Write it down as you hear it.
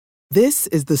This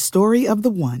is the story of the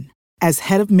one. As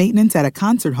head of maintenance at a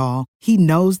concert hall, he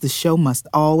knows the show must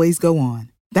always go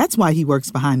on. That's why he works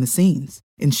behind the scenes,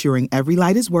 ensuring every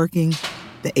light is working,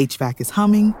 the HVAC is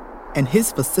humming, and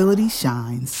his facility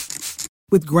shines.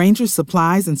 With Grainger's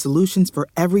supplies and solutions for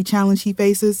every challenge he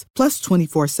faces, plus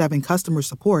 24/7 customer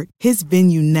support, his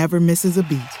venue never misses a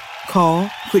beat. Call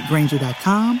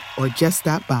quickgrainger.com or just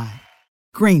stop by.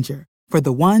 Grainger, for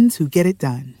the ones who get it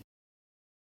done.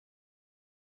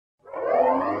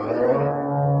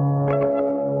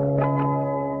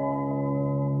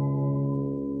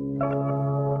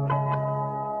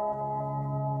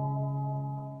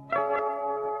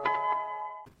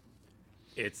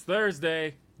 It's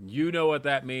Thursday. You know what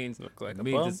that means. It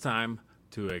means it's time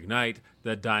to ignite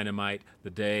the dynamite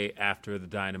the day after the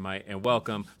dynamite. And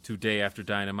welcome to Day After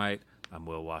Dynamite. I'm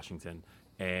Will Washington.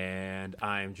 And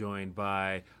I am joined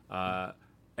by,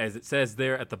 as it says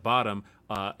there at the bottom,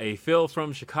 a Phil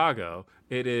from Chicago.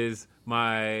 It is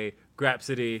my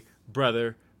Grapsity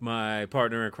brother, my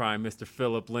partner in crime, Mr.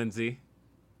 Philip Lindsay.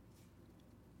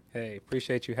 Hey,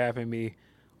 appreciate you having me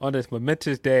on this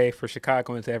momentous day for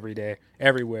Chicagoans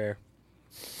everywhere.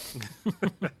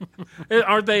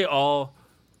 Aren't they all?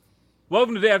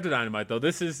 Welcome to Day After Dynamite, though.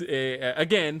 This is,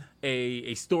 again,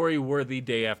 a story-worthy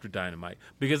Day After Dynamite.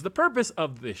 Because the purpose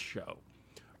of this show,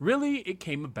 really, it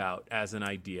came about as an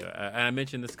idea. And I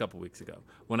mentioned this a couple weeks ago.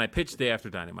 When I pitched Day After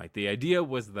Dynamite, the idea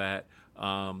was that,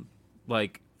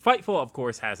 Fightful, of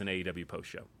course, has an AEW post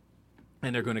show.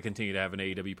 And they're going to continue to have an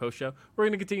AEW post show. We're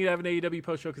going to continue to have an AEW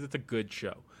post show because it's a good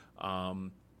show.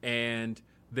 And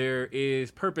there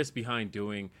is purpose behind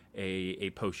doing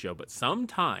a post show. But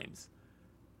sometimes,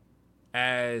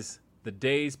 as the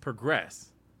days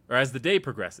progress, or as the day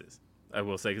progresses, I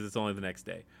will say because it's only the next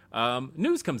day,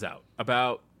 news comes out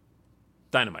about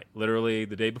Dynamite. Literally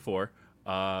the day before,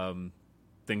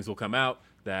 things will come out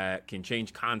that can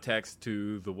change context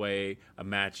to the way a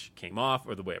match came off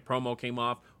or the way a promo came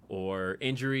off, or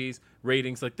injuries,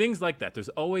 ratings, like things like that. There's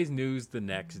always news the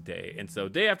next day. And so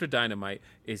Day After Dynamite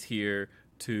is here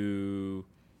to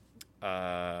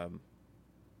sorry,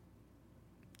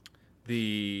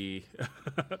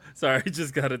 I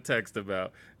just got a text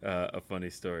about a funny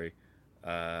story.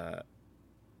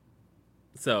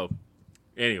 So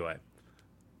anyway,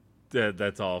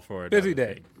 that's all for it. Busy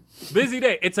day. Busy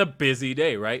day. It's a busy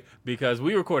day, right? Because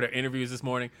we recorded interviews this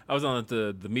morning. I was on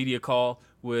the media call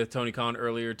with Tony Khan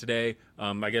earlier today.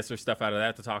 I guess there's stuff out of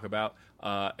that to talk about.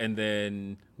 And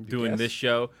then doing this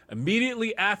show.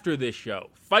 Immediately after this show,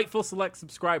 Fightful Select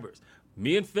subscribers,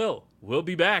 me and Phil will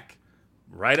be back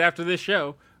right after this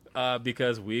show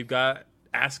because we've got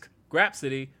Ask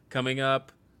Grapsity coming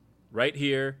up right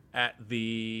here at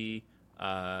the,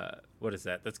 what is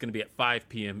that? That's going to be at 5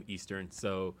 p.m. Eastern.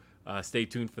 So stay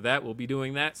tuned for that. We'll be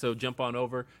doing that. So jump on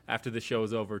over after the show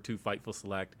is over to Fightful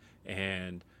Select,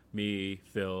 and me,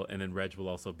 Phil, and then Reg will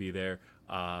also be there.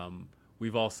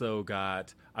 We've also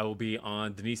got, I will be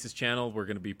on Denise's channel. We're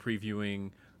going to be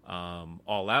previewing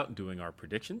All Out and doing our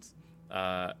predictions.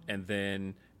 And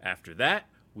then after that,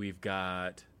 we've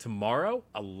got tomorrow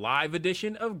a live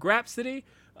edition of Grapsity.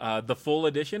 The full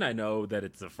edition. I know that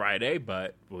it's a Friday,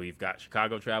 but we've got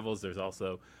Chicago Travels. There's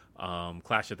also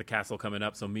Clash at the Castle coming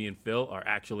up. So me and Phil are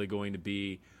actually going to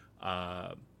be,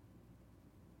 we're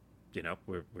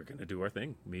going to do our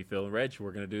thing. Me, Phil, and Reg,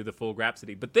 we're going to do the full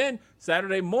Grapsity. But then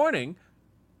Saturday morning,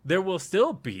 there will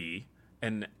still be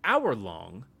an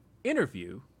hour-long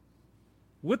interview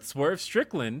with Swerve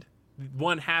Strickland,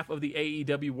 one half of the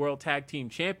AEW World Tag Team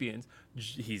Champions.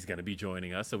 He's going to be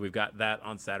joining us, so we've got that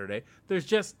on Saturday. There's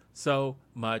just so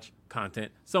much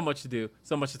content, so much to do,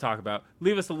 so much to talk about.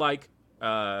 Leave us a like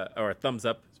or a thumbs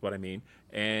up is what I mean.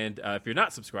 And if you're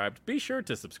not subscribed, be sure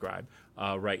to subscribe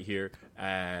right here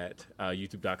at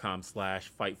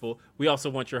youtube.com/Fightful. We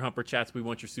also want your Humper Chats. We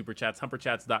want your Super Chats.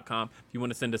 HumperChats.com. If you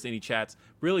want to send us any chats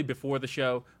really before the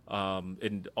show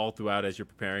and all throughout as you're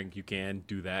preparing, you can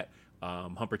do that.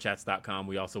 HumperChats.com.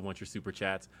 We also want your Super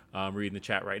Chats. Reading the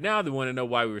chat right now. They want to know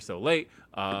why we were so late.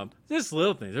 Just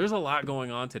little things. There's a lot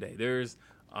going on today. There's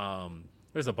a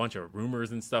bunch of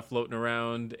rumors and stuff floating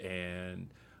around, and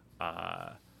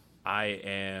I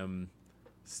am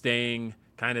staying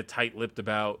kind of tight-lipped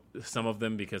about some of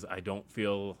them because I don't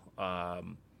feel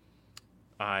I'm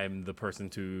the person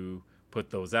to put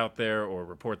those out there or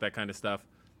report that kind of stuff.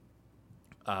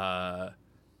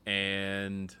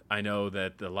 And I know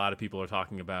that a lot of people are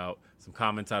talking about some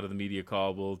comments out of the media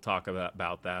call. We'll talk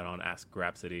about that on Ask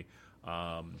Grapsity.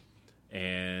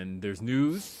 And there's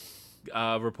news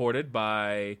reported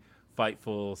by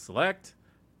Fightful Select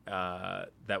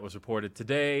that was reported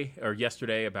today or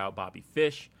yesterday about Bobby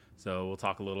Fish. So we'll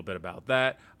talk a little bit about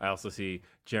that. I also see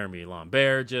Jeremy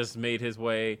Lambert just made his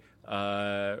way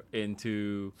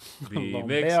into the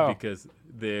mix because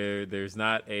there's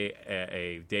not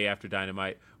a day after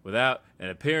Dynamite without an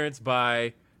appearance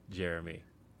by Jeremy.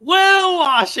 Will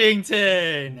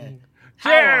Washington!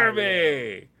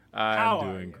 Jeremy!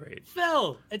 I'm doing great.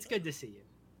 Phil, it's good to see you.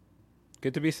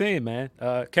 Good to be seen, man.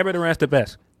 Kevin Durant's the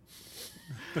best.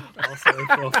 Also,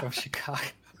 Phil from Chicago.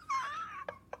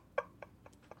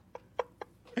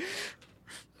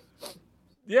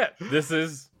 Yeah, this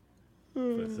is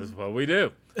what we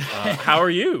do. How are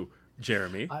you,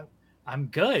 Jeremy? I'm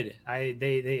good.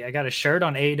 I got a shirt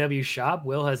on AEW Shop.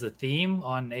 Will has a theme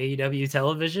on AEW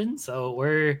television, so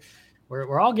we're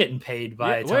all getting paid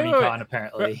by Tony Khan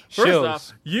apparently. First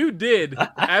off, you did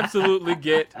absolutely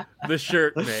get the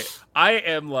shirt, mate. I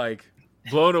am like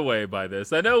blown away by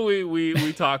this. I know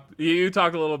we talked. You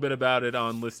talked a little bit about it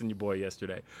on Listen Your Boy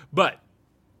yesterday, but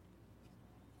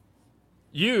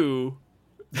you.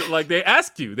 Like they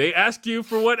asked you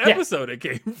for what episode it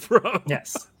came from.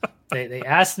 Yes. They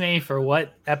asked me for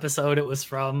what episode it was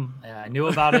from. I knew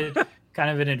about it kind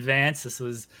of in advance. This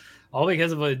was all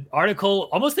because of an article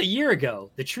almost a year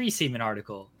ago, the tree semen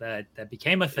article that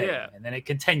became a thing. Yeah. And then it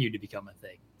continued to become a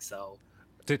thing. So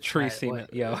the tree semen,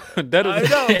 that is, I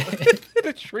know.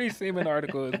 The tree semen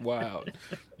article is wild.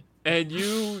 And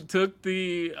you took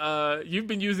you've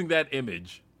been using that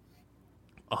image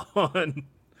on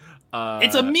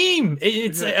it's a meme.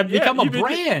 It's become a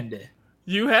brand.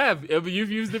 You have.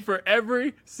 You've used it for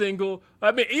every single.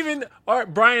 I mean, even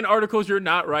Brian articles you're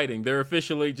not writing. They're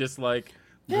officially just like.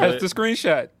 That's the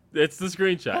screenshot. It's the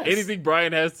screenshot. Yes. Anything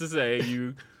Brian has to say,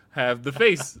 you have the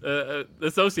face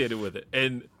associated with it,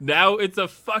 and now it's a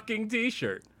fucking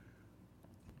T-shirt.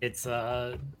 It's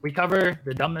we cover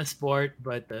the dumbest sport,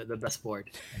 but the best sport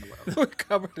in the world. We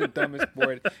cover the dumbest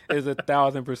sport is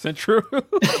 1,000% true. No,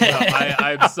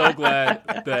 I'm so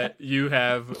glad that you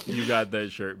got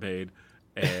that shirt made,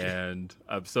 and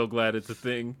I'm so glad it's a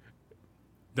thing.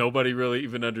 Nobody really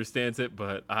even understands it,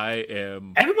 but I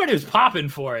am. Everybody was popping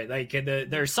for it. Like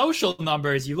their social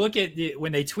numbers, you look at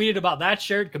when they tweeted about that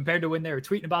shirt compared to when they were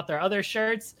tweeting about their other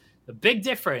shirts. The big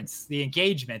difference, the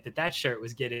engagement that shirt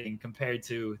was getting compared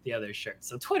to the other shirts.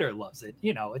 So Twitter loves it.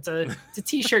 You know, it's a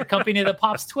T-shirt company that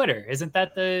pops Twitter. Isn't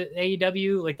that the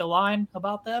AEW, like the line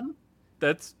about them?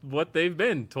 That's what they've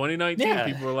been. 2019, yeah.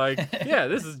 People were like, yeah,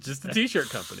 this is just a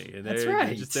T-shirt company. And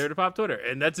they're just there to pop Twitter.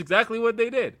 And that's exactly what they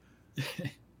did.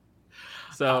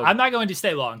 So I'm not going to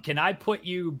stay long. Can I put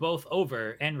you both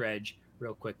over and Reg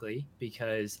real quickly,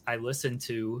 because I listened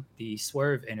to the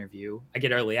Swerve interview. I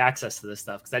get early access to this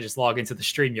stuff because I just log into the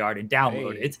StreamYard and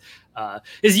download it.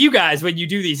 Is you guys, when you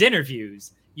do these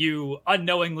interviews, you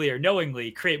unknowingly or knowingly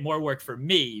create more work for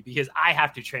me because I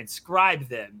have to transcribe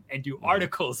them and do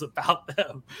articles about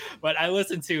them. But I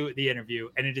listened to the interview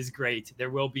and it is great. There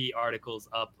will be articles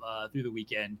up through the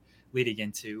weekend leading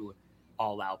into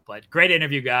All Out. But great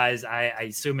interview, guys. I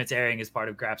assume it's airing as part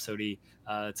of Grapsody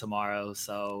tomorrow.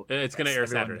 So it's going to air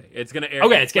Saturday. It's going to air.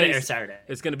 Okay, it's going to air Saturday.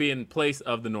 It's going to be in place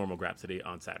of the normal Grapsody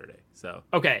on Saturday. So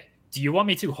okay. Do you want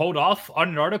me to hold off on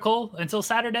an article until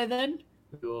Saturday then?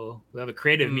 We'll have a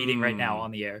creative meeting right now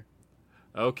on the air.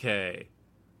 Okay.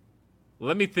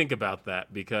 Let me think about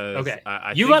that because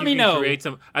I you think let me know.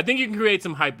 I think you can create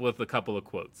some hype with a couple of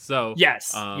quotes. So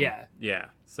yes, yeah.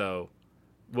 So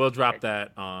we'll drop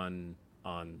that on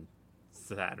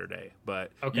Saturday,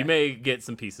 but you may get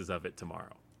some pieces of it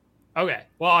tomorrow. Okay.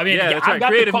 Well, I mean, yeah, that's right.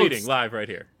 Creative meeting live right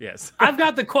here. Yes. I've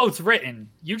got the quotes written.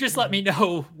 You just let me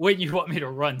know when you want me to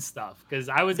run stuff because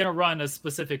I was going to run a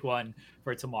specific one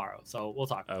for tomorrow. So we'll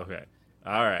talk. Okay.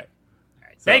 All right.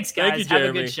 So, thanks, guys. Thank you, Jeremy.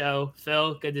 Have a good show.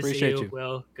 Phil, good to see you.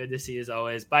 Will, good to see you as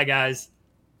always. Bye, guys.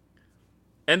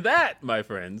 And that, my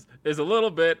friends, is a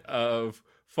little bit of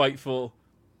Fightful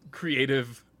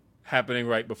creative happening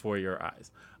right before your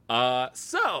eyes.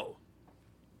 So,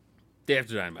 day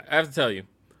after Dynamite, I have to tell you,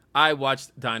 I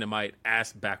watched Dynamite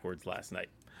ass backwards last night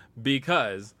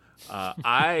because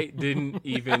I didn't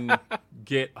even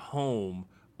get home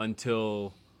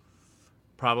until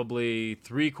probably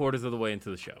 3/4 of the way into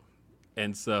the show.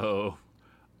 And so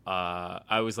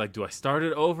I was like, do I start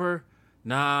it over?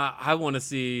 Nah, I want to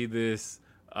see this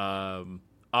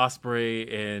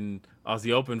Ospreay and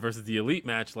Aussie Open versus the Elite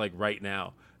match like right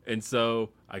now. And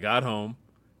so I got home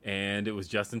and it was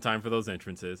just in time for those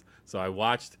entrances. So I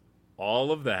watched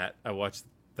all of that. I watched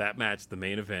that match, the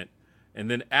main event. And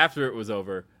then after it was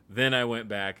over, then I went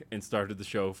back and started the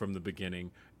show from the beginning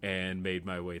and made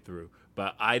my way through.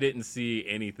 But I didn't see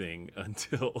anything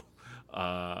until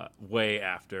way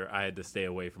after. I had to stay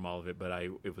away from all of it. But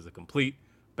it was a complete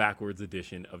backwards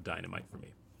edition of Dynamite for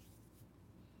me.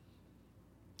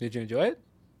 Did you enjoy it?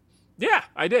 Yeah,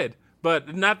 I did,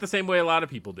 but not the same way a lot of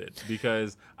people did,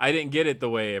 because I didn't get it the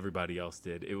way everybody else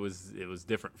did. It was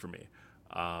different for me.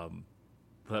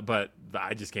 But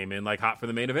I just came in like hot for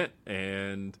the main event,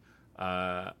 and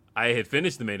I had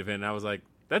finished the main event, and I was like,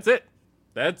 that's it.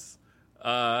 That's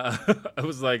I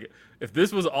was like, if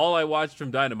this was all I watched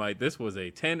from Dynamite, this was a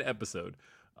 10 episode.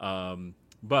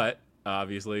 But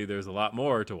obviously there's a lot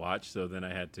more to watch, so then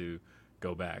I had to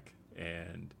go back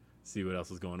and see what else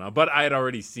was going on. But I had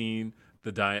already seen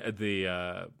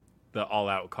the All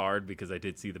Out card, because I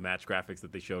did see the match graphics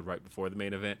that they showed right before the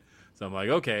main event. So I'm like,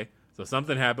 okay, so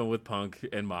something happened with Punk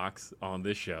and Mox on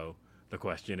this show. The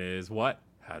question is, what?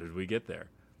 How did we get there?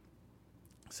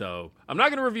 So I'm not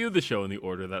going to review the show in the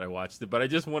order that I watched it, but I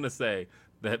just want to say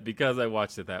that because I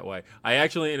watched it that way, I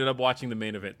actually ended up watching the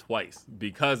main event twice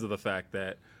because of the fact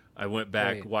that I went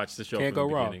back, watched the show from the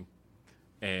beginning,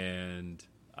 and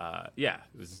yeah,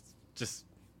 it was just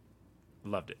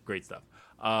loved it. Great stuff.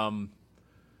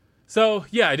 So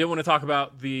yeah, I did want to talk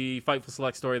about the Fightful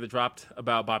Select story that dropped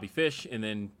about Bobby Fish, and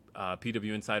then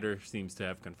PW Insider seems to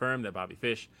have confirmed that Bobby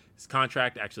Fish, his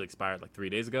contract actually expired like 3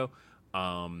 days ago.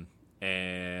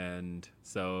 And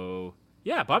so,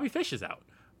 yeah, Bobby Fish is out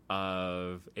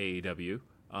of AEW.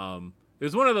 It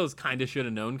was one of those kind of should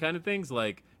have known kind of things.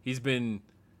 Like, he's been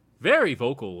very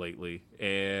vocal lately,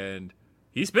 and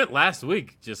he spent last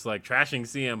week just like trashing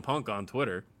CM Punk on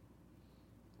Twitter.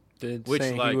 Saying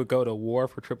he would go to war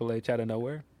for Triple H out of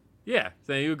nowhere? Yeah,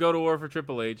 saying he would go to war for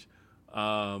Triple H.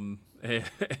 And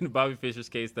in Bobby Fish's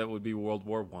case, that would be World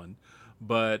War I.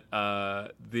 But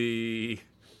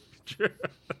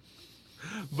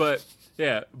but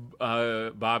yeah,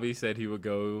 Bobby said he would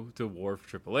go to war for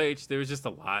Triple H. There was just a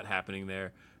lot happening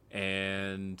there,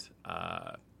 and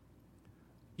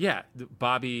yeah,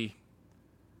 Bobby.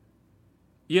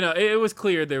 You know, it was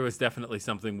clear there was definitely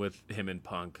something with him and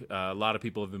Punk. A lot of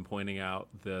people have been pointing out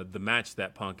the match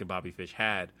that Punk and Bobby Fish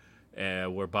had,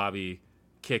 where Bobby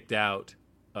kicked out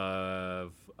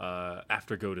of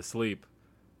After Go to Sleep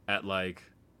at like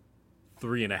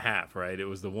 3.5, right? It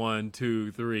was the 1,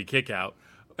 2, 3 kick out.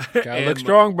 Gotta look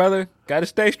strong, brother. Gotta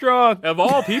stay strong. Of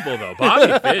all people, though,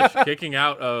 Bobby Fish kicking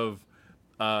out of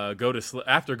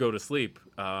After Go to Sleep,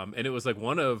 and it was like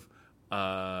one of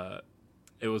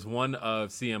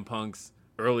CM Punk's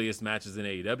earliest matches in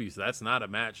AEW. So that's not a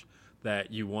match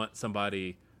that you want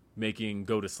somebody making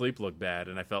Go to Sleep look bad,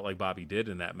 and I felt like Bobby did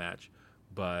in that match.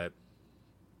 But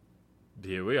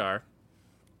here we are.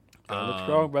 Gotta look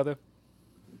strong, brother.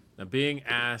 Now, being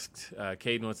asked,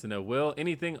 Caden wants to know, Will,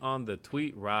 anything on the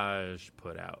tweet Raj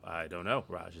put out? I don't know.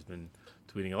 Raj has been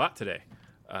tweeting a lot today.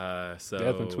 So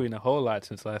I've been tweeting a whole lot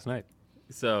since last night.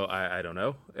 So I don't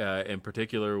know, in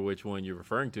particular, which one you're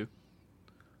referring to.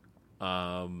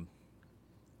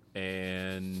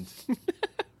 And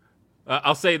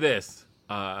I'll say this.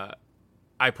 I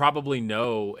probably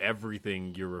know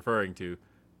everything you're referring to.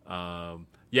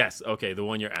 Yes, okay, the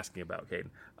one you're asking about, Caden.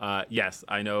 Yes,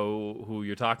 I know who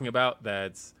you're talking about.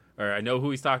 I know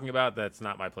who he's talking about. That's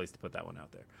not my place to put that one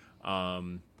out there.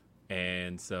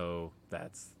 And so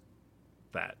that's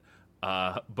that.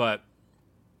 But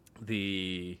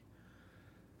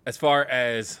as far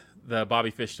as the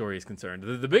Bobby Fish story is concerned,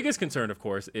 the biggest concern, of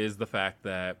course, is the fact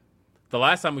that the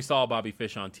last time we saw Bobby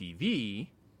Fish on TV,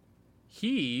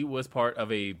 he was part of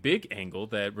a big angle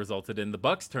that resulted in the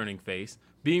Bucks turning face,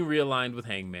 being realigned with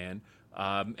Hangman,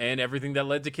 and everything that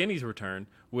led to Kenny's return,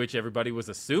 which everybody was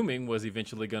assuming was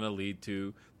eventually going to lead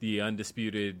to the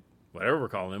undisputed, whatever we're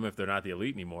calling them, if they're not the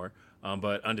Elite anymore,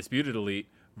 but undisputed Elite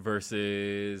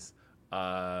versus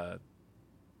the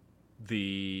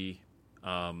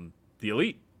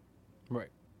Elite. Right.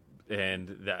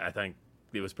 And I think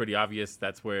it was pretty obvious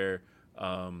that's where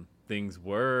things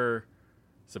were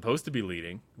supposed to be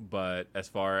leading. But as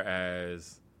far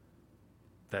as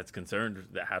that's concerned,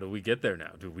 how do we get there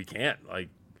now? We can't. Like,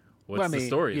 what's the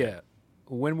story? Yeah. There?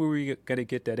 When were we going to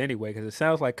get that anyway? Because it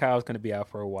sounds like Kyle's going to be out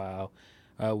for a while.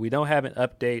 We don't have an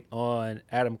update on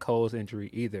Adam Cole's injury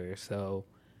either. So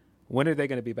when are they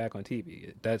going to be back on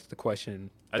TV? That's the question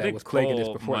that was plaguing us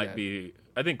before that.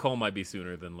 I think Cole might be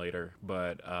sooner than later.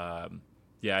 But,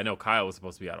 yeah, I know Kyle was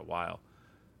supposed to be out a while.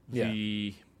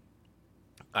 Yeah.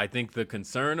 I think the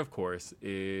concern, of course,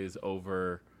 is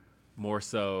over more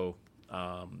so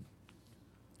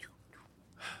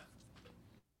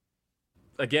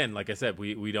again, like I said,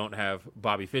 we don't have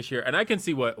Bobby Fish here. And I can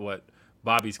see what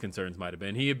Bobby's concerns might have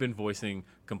been. He had been voicing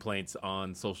complaints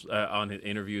on on his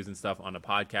interviews and stuff on a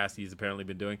podcast he's apparently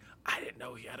been doing. I didn't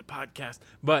know he had a podcast,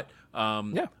 but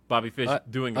yeah, Bobby Fish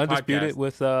doing a Undisputed podcast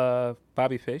with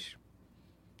Bobby Fish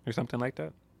or something like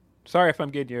that. Sorry if I'm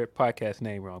getting your podcast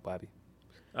name wrong, Bobby.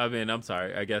 I mean, I'm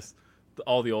sorry. I guess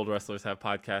all the old wrestlers have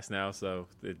podcasts now, so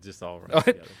it just all runs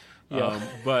together. Yeah.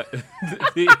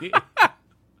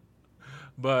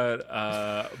 But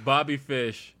Bobby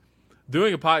Fish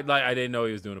doing a pod, like, I didn't know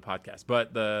he was doing a podcast,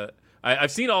 but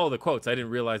I've seen all of the quotes. I didn't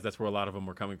realize that's where a lot of them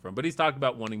were coming from. But he's talked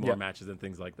about wanting more matches and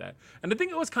things like that. And I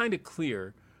think it was kind of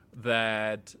clear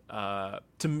that,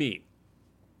 to me,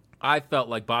 I felt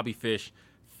like Bobby Fish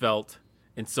felt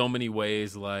in so many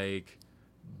ways like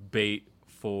bait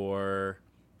for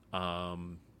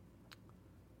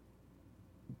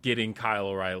getting Kyle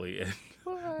O'Reilly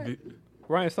in.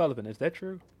 Ryan Sullivan, is that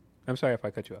true? I'm sorry if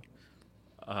I cut you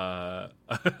off.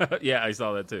 Yeah, I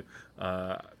saw that too.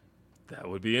 That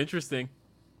would be interesting.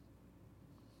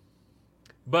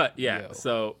 But yeah,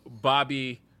 so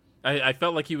Bobby, I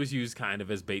felt like he was used kind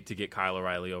of as bait to get Kyle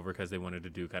O'Reilly over because they wanted to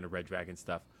do kind of Red Dragon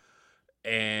stuff.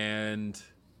 And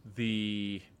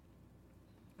the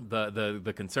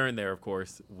concern there, of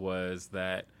course, was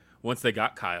that once they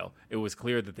got Kyle, it was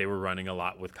clear that they were running a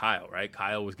lot with Kyle, right?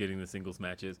 Kyle was getting the singles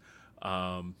matches.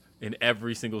 In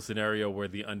every single scenario where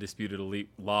the Undisputed Elite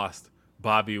lost,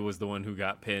 Bobby was the one who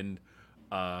got pinned.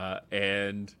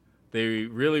 And they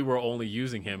really were only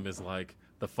using him as like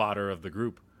the fodder of the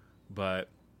group.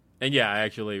 And yeah, I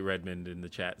actually, Redmond in the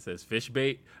chat says fish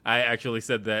bait. I actually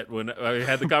said that when I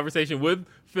had the conversation with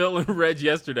Phil and Reg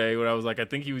yesterday, when I was like, I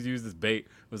think he was used as bait.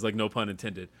 It was like, no pun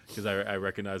intended, because I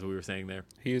recognize what we were saying there.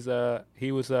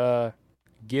 He was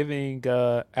giving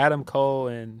Adam Cole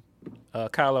and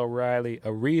Kyle O'Reilly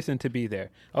a reason to be there.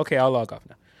 Okay, I'll log off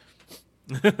now.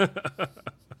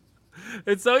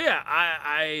 And so, yeah,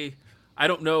 I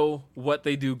don't know what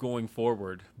they do going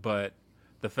forward, but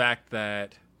the fact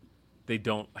that they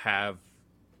don't have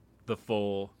the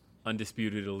full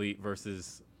Undisputed Elite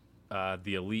versus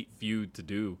the Elite feud to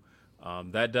do,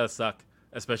 that does suck,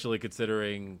 especially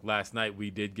considering last night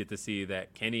we did get to see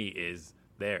that Kenny is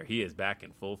there. He is back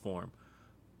in full form.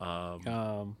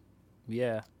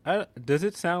 Yeah. Does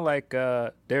it sound like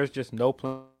there's just no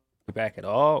plan back at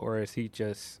all, or is he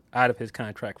just out of his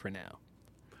contract for now?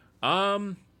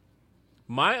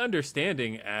 My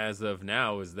understanding as of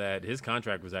now is that his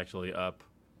contract was actually up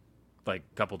like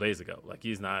a couple days ago. Like,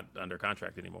 he's not under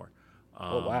contract anymore.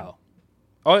 Oh, wow.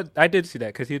 Oh, I did see that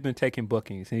because he's been taking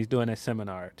bookings and he's doing a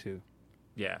seminar too.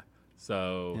 Yeah.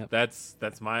 So Yep.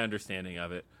 that's my understanding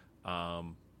of it.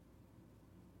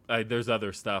 There's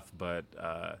other stuff, but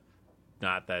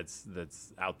not that's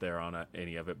out there on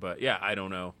any of it. But yeah, I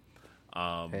don't know.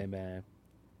 Hey man,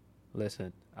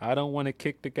 listen, I don't want to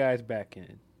kick the guys back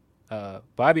in.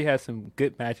 Bobby had some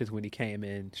good matches when he came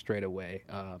in straight away.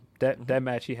 That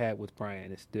match he had with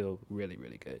Brian is still really,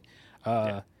 really good.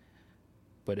 But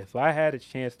if I had a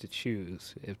chance to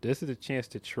choose, if this is a chance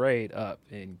to trade up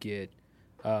and get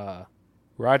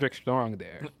Roderick Strong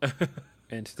there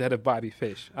instead of Bobby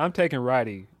Fish, I'm taking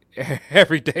Roddy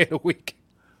every day of the week.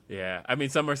 Yeah, I mean,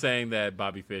 some are saying that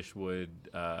Bobby Fish would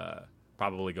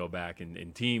probably go back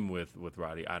and team with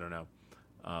Roddy. I don't know.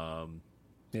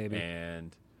 Maybe.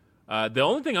 And the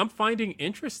only thing I'm finding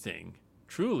interesting,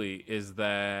 truly, is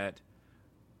that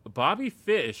Bobby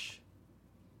Fish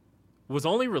was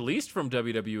only released from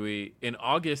WWE in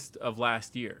August of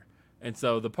last year. And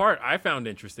so the part I found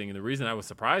interesting, and the reason I was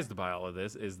surprised by all of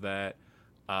this, is that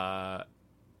so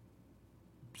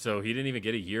he didn't even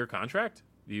get a year contract.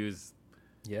 Because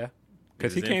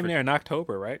he came there in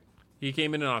October, right? He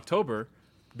came in October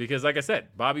because, like I said,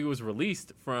 Bobby was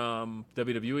released from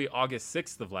WWE August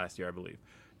 6th of last year, I believe.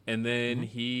 And then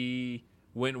he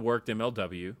went and worked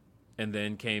MLW and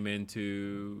then came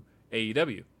into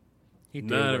AEW.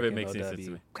 None of it makes any sense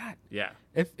to me. God, yeah,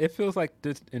 it feels like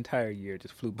this entire year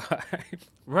just flew by.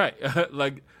 Right,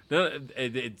 like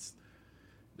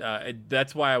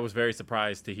that's why I was very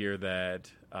surprised to hear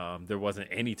that there wasn't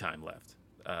any time left,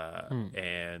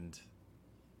 and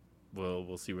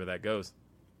we'll see where that goes.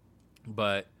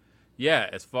 But yeah,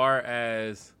 as far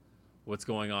as what's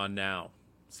going on now,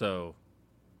 so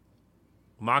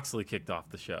Moxley kicked off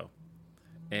the show,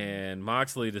 and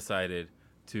Moxley decided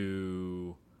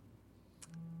to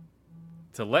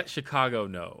let Chicago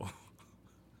know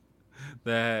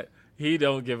that he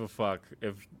don't give a fuck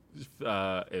if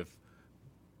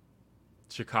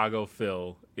Chicago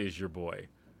Phil is your boy.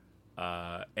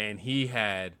 And he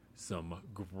had some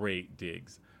great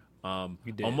digs.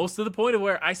 Almost to the point of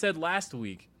where I said last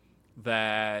week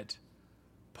that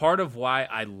part of why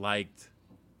I liked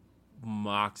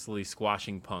Moxley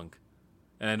squashing Punk,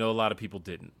 and I know a lot of people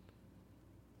didn't,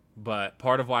 but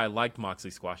part of why I liked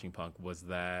Moxley squashing Punk was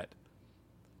that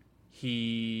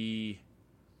I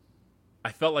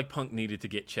felt like Punk needed to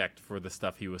get checked for the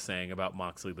stuff he was saying about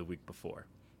Moxley the week before.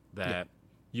 That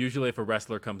usually if a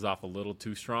wrestler comes off a little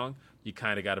too strong, you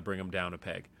kind of got to bring them down a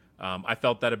peg. I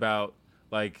felt that about,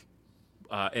 like,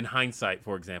 in hindsight,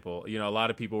 for example, a lot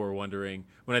of people were wondering,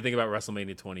 when I think about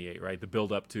WrestleMania 28, right, the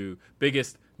build up to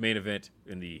biggest main event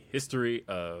in the history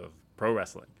of pro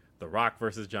wrestling, The Rock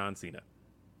versus John Cena.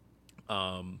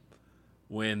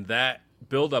 When that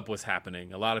build up was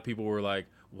happening, a lot of people were like,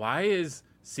 why is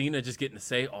Cena just getting to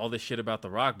say all this shit about The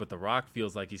Rock, but The Rock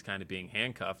feels like he's kind of being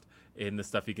handcuffed in the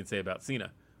stuff he can say about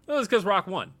Cena? Well, it's because Rock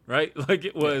won, right? Like,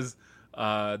 it was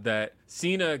that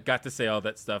Cena got to say all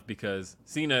that stuff because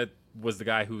Cena was the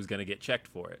guy who was going to get checked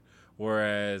for it,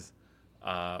 whereas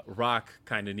Rock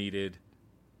kind of needed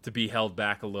to be held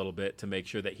back a little bit to make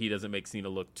sure that he doesn't make Cena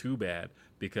look too bad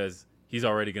because he's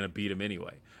already going to beat him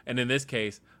anyway. And in this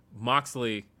case,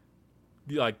 Moxley,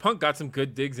 like, Punk got some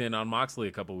good digs in on Moxley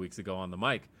a couple weeks ago on the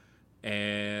mic,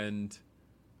 and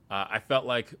I felt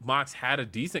like Mox had a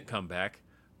decent comeback,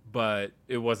 but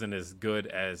it wasn't as good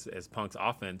as Punk's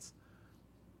offense.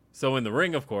 So in the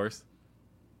ring, of course,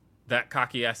 that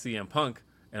cocky-ass CM Punk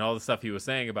and all the stuff he was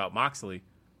saying about Moxley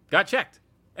got checked.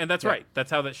 And that's right.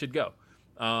 That's how that should go.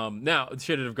 Now,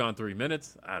 should it have gone 3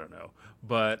 minutes? I don't know.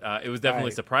 But it was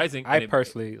definitely surprising. I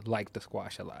personally liked the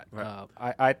squash a lot.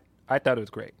 Right. I thought it was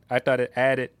great. I thought it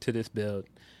added to this build.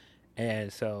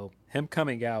 And so him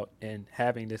coming out and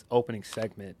having this opening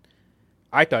segment,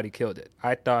 I thought he killed it.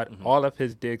 I thought all of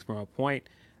his digs were on point.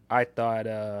 I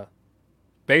thought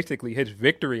basically his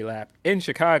victory lap in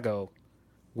Chicago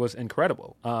was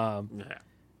incredible.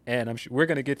 And I'm sure we're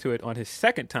going to get to it on his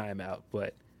second time out,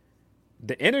 but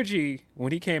the energy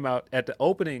when he came out at the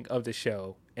opening of the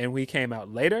show and we came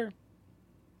out later,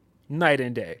 night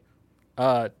and day.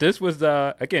 This was,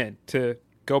 again, to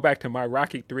go back to my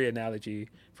Rocky 3 analogy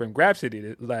from Grab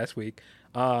City last week.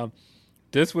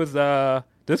 This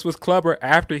was Clubber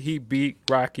after he beat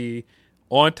Rocky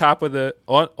on top of the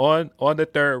on the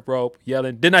third rope,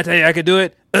 yelling, "Didn't I tell you I could do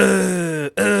it?"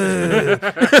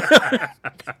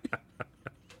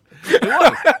 It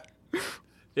was.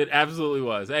 It absolutely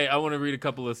was. Hey, I want to read a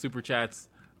couple of super chats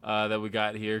that we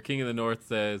got here. King of the North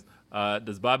says,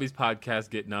 does Bobby's podcast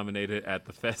get nominated at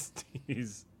the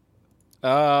Festies?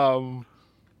 I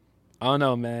don't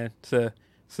know, man.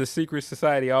 It's a secret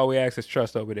society. All we ask is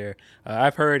trust over there.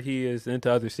 I've heard he is into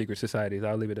other secret societies.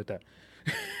 I'll leave it at that.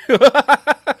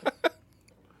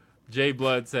 Jay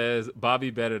Blood says,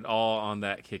 Bobby bet it all on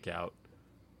that kick out.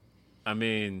 I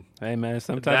mean, hey, man,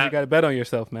 sometimes you got to bet on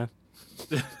yourself, man.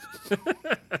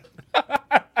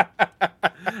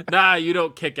 Nah, you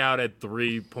don't kick out at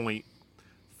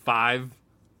 3.5.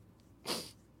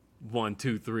 1,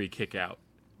 2, 3 kick out.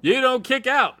 You don't kick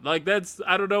out. Like, that's,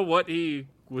 I don't know what he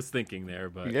was thinking there,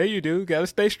 but yeah, you do. Got to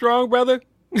stay strong, brother.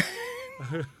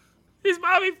 He's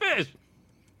Bobby Fish.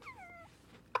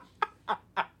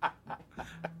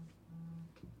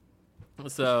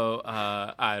 So,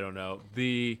 I don't know.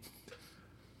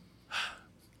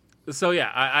 So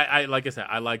yeah, I like I said,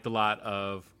 I liked a lot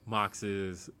of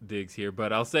Mox's digs here,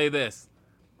 but I'll say this.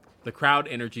 The crowd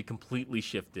energy completely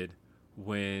shifted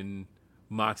when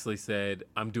Moxley said,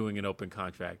 I'm doing an open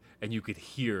contract. And you could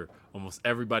hear almost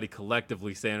everybody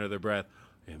collectively say under their breath,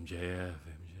 MJF.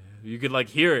 You could like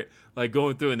hear it like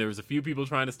going through, and there was a few people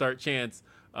trying to start chants.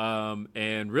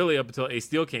 And really up until Ace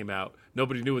Steel came out,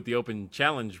 nobody knew what the open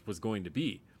challenge was going to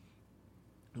be.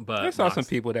 But I saw some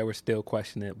people that were still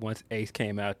questioning it once Ace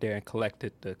came out there and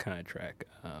collected the contract.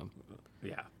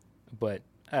 Yeah. But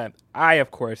I,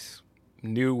 of course,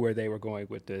 knew where they were going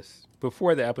with this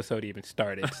before the episode even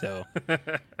started. So,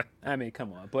 I mean,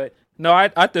 come on. But, no, I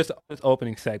thought this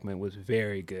opening segment was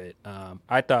very good.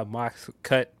 I thought Mox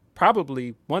cut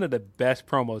probably one of the best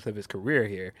promos of his career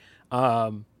here.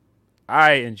 I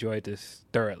enjoyed this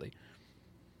thoroughly.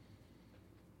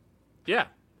 Yeah.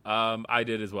 I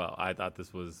did as well. I thought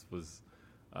this was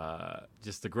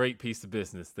just a great piece of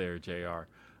business there, JR.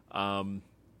 And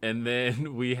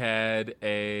then we had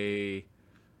the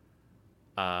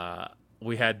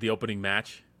opening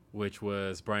match, which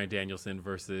was Bryan Danielson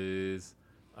versus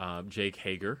Jake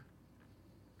Hager.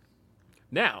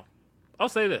 Now, I'll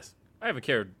say this. I haven't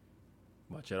cared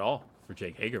much at all for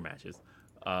Jake Hager matches.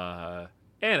 And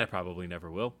I probably never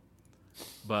will.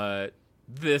 But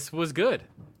this was good.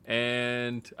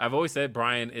 And I've always said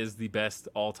Bryan is the best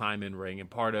all-time in ring. And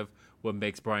part of what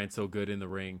makes Bryan so good in the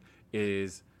ring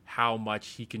is how much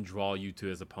he can draw you to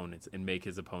his opponents and make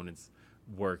his opponents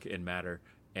work and matter.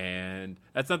 And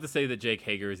that's not to say that Jake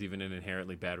Hager is even an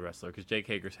inherently bad wrestler, because Jake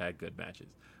Hager's had good matches.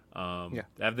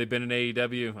 Have they been in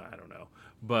AEW? I don't know.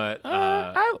 But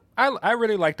I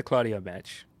really like the Claudio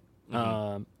match.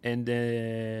 And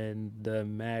then the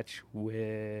match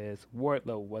with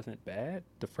Wardlow wasn't bad.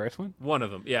 The first one, one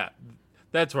of them, yeah,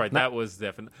 that's right. That was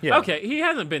definitely okay. He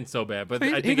hasn't been so bad, but so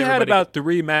I think he had about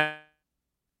 3 matches.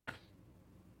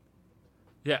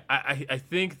 Yeah, I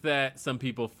think that some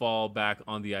people fall back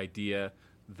on the idea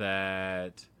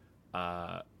that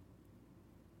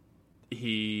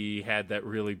he had that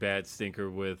really bad stinker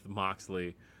with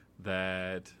Moxley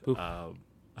that and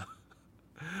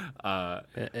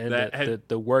that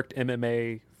the worked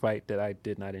MMA fight that I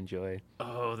did not enjoy.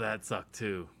 Oh, that sucked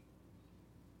too.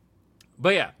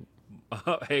 But yeah,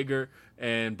 Hager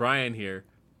and Bryan here,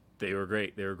 they were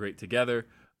great. They were great together,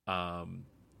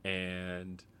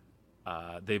 and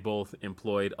they both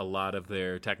employed a lot of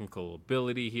their technical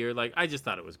ability here. Like, I just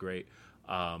thought it was great.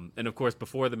 And of course,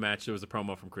 before the match, there was a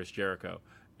promo from Chris Jericho,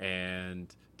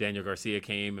 and Daniel Garcia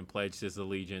came and pledged his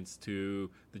allegiance to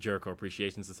the Jericho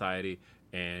Appreciation Society,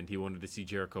 and he wanted to see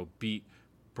Jericho beat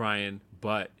Bryan,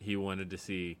 but he wanted to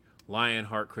see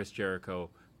Lionheart Chris Jericho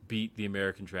beat the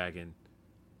American Dragon,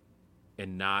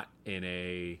 and not in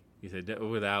a, he said,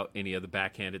 without any of the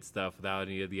backhanded stuff, without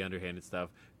any of the underhanded stuff.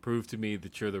 Prove to me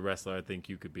that you're the wrestler I think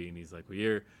you could be. And he's like,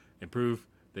 well, and prove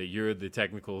that you're the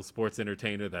technical sports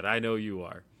entertainer that I know you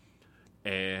are.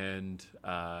 And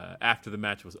after the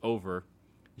match was over,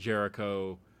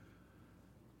 Jericho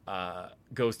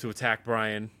goes to attack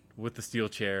Bryan with the steel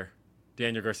chair.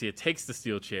 Daniel Garcia takes the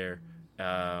steel chair.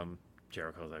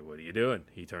 Jericho's like, what are you doing?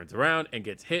 He turns around and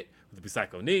gets hit with the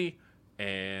Psycho knee,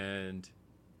 and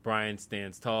Bryan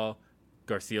stands tall.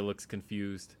 Garcia looks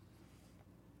confused.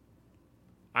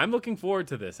 I'm looking forward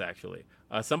to this, actually.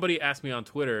 Somebody asked me on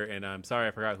Twitter, and I'm sorry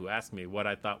I forgot who asked me, what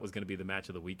I thought was going to be the match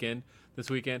of the weekend this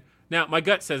weekend. Now, my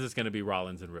gut says it's going to be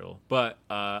Rollins and Riddle, but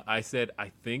I said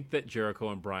I think that Jericho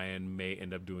and Bryan may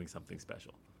end up doing something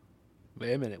special.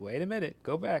 Wait a minute.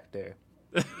 Go back there.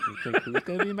 You think who's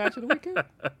going to be the match of the weekend?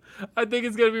 I think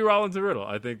it's going to be Rollins and Riddle.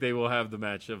 I think they will have the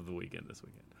match of the weekend this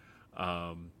weekend.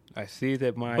 I see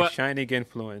that my shining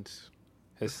influence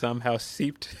has somehow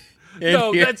seeped in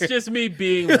No, here. that's just me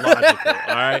being logical,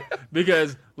 all right?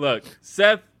 Because, look,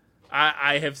 Seth,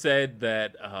 I have said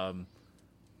that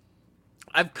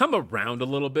I've come around a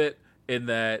little bit in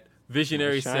that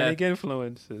Visionary shining Seth.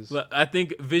 influences. I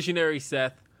think Visionary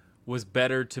Seth was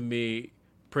better to me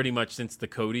pretty much since the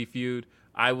Cody feud.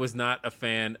 I was not a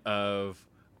fan of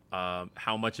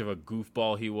how much of a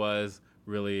goofball he was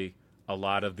really a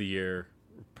lot of the year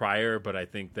prior, but I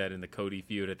think that in the Cody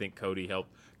feud, I think Cody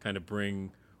helped kind of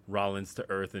bring Rollins to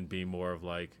earth and be more of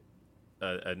like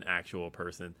an actual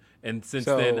person. And since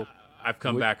then, I've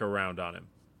come back around on him.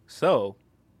 So,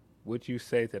 would you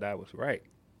say that I was right?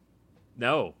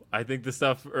 No, I think the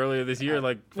stuff earlier this year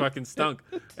fucking stunk.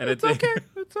 It's okay.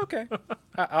 It's okay.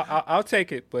 I'll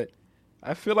take it, but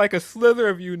I feel like a slither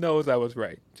of you knows I was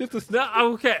right.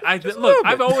 No, okay. Look,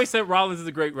 I've always said Rollins is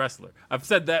a great wrestler. I've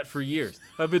said that for years.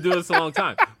 I've been doing this a long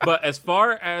time. But as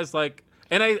far as like,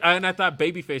 and I thought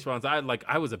babyface Rollins,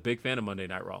 I was a big fan of Monday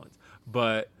Night Rollins.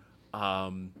 But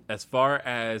as far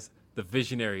as the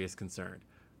Visionary is concerned,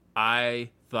 I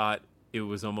thought it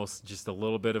was almost just a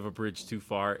little bit of a bridge too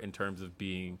far in terms of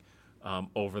being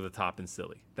over the top and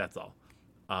silly. That's all.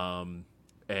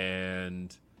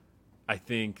 And I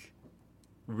think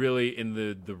really in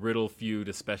the Riddle feud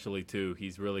especially too,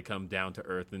 he's really come down to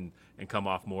earth and come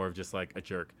off more of just like a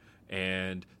jerk.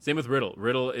 And same with Riddle.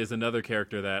 Riddle is another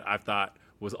character that I've thought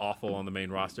was awful on the main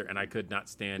roster, and I could not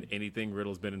stand anything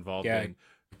Riddle's been involved in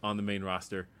on the main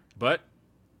roster. But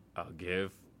I'll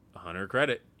give Hunter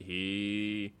credit.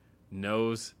 He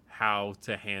knows how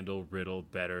to handle Riddle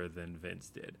better than Vince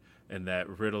did. And that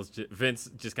Vince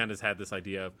just kind of had this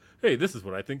idea of, hey, this is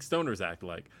what I think stoners act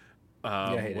like.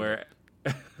 I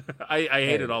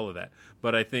hated all of that.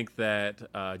 But I think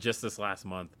that just this last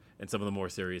month and some of the more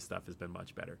serious stuff has been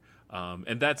much better.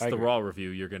 And that's the Raw review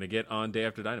you're going to get on Day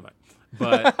After Dynamite.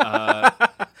 But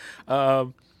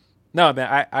no,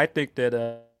 man, I think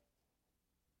that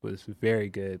was very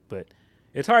good. But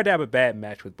it's hard to have a bad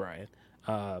match with Bryan.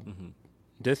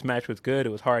 This match was good. It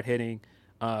was hard hitting.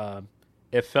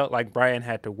 It felt like Bryan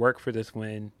had to work for this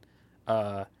win.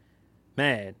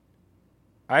 Man,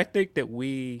 I think that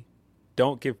we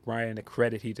don't give Bryan the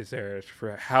credit he deserves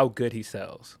for how good he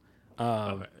sells.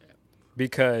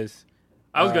 Because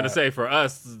I was going to say, for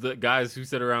us, the guys who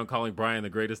sit around calling Bryan the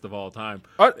greatest of all time.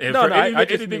 I know what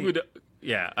you mean.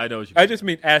 I just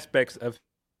mean aspects of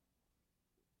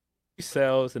he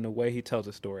sells and the way he tells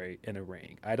a story in a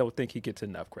ring. I don't think he gets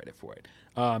enough credit for it.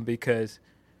 Because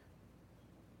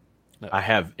I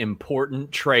have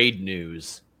important trade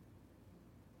news,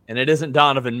 and it isn't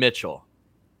Donovan Mitchell.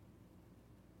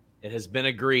 It has been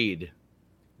agreed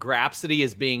Grapsody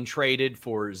is being traded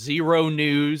for 0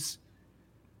 news,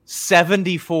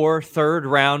 74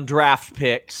 third-round draft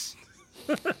picks,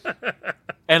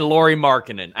 and Lauri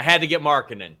Markkanen. I had to get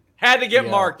Markkanen.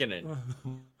 Markkanen.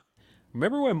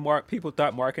 Remember when people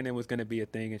thought Markkanen was going to be a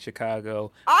thing in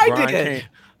Chicago? I did.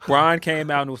 Brian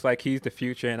came out and was like, he's the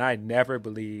future, and I never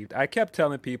believed. I kept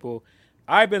telling people,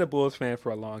 I've been a Bulls fan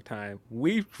for a long time.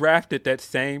 We've drafted that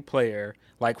same player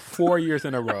like 4 years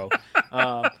in a row.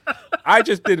 I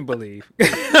just didn't believe.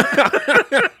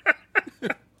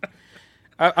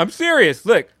 I'm serious.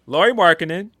 Look, Lauri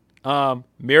Markkanen,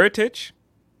 Mirotic.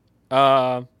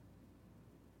 Yeah,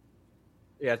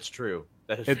 it's true.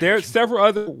 There are several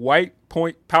other white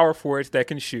point power forwards that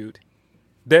can shoot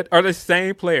that are the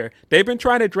same player. They've been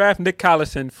trying to draft Nick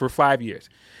Collison for 5 years.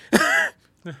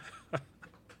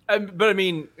 But I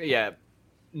mean, yeah,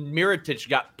 Mirotic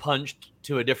got punched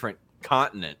to a different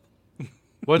continent.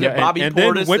 Wasn't it Bobby and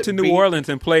Portis then went to New Orleans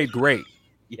and played great.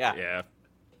 Yeah.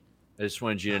 I just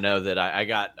wanted you to know that I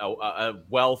got a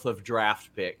wealth of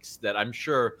draft picks that I'm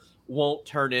sure won't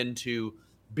turn into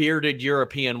bearded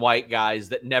European white guys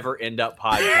that never end up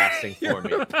podcasting for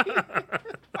me.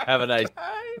 Have a nice.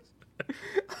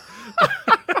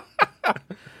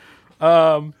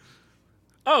 And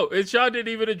Sean didn't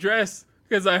even address,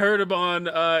 because I heard him on,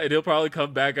 and he'll probably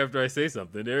come back after I say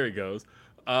something. There he goes.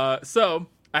 So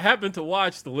I happened to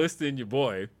watch the List in Your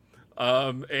Boy,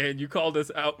 and you called us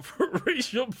out for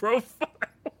racial profile.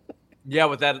 Yeah,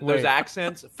 with those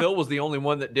accents. Phil was the only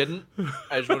one that didn't.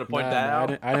 I just want to point that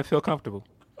out. I didn't feel comfortable.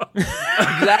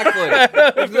 Exactly.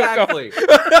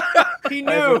 He knew.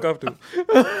 I didn't feel comfortable.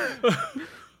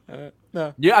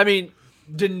 No. Yeah, I mean,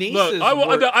 Denise. Look,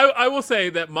 I will say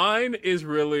that mine is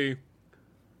really.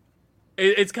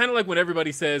 It's kind of like when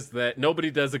everybody says that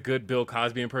nobody does a good Bill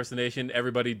Cosby impersonation.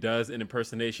 Everybody does an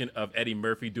impersonation of Eddie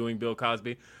Murphy doing Bill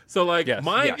Cosby. So, like,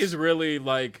 mine is really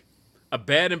like a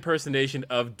bad impersonation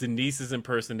of Denise's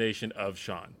impersonation of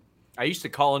Sean. I used to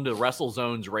call into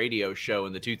WrestleZone's radio show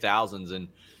in the 2000s and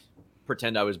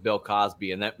pretend I was Bill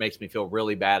Cosby, and that makes me feel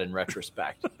really bad in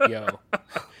retrospect. Yo.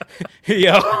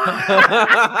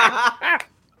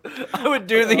 I would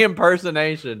do the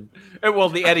impersonation. Well,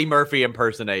 the Eddie Murphy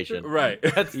impersonation. Right.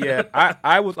 Yeah,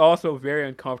 I was also very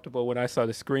uncomfortable when I saw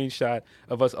the screenshot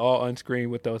of us all on screen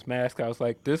with those masks. I was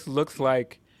like, this looks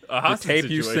like the tape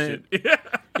you sent.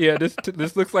 Yeah,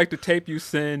 this looks like the tape you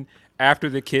send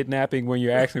after the kidnapping when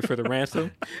you're asking for the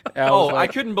ransom. I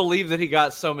couldn't believe that he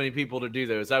got so many people to do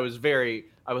those. I was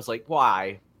like,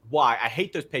 why? I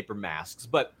hate those paper masks.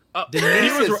 But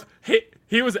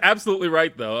he was absolutely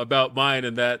right, though, about mine,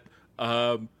 and that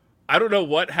I don't know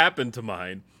what happened to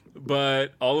mine,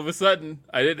 but all of a sudden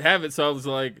I didn't have it. So I was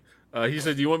like, he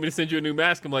said, do you want me to send you a new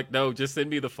mask? I'm like, no, just send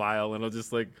me the file and I'll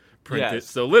just like print it.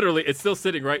 So literally it's still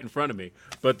sitting right in front of me,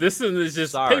 but this one is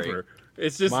just paper.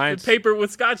 It's just paper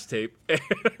with Scotch tape.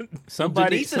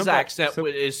 Denise's accent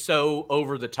is so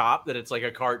over the top that it's like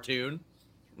a cartoon.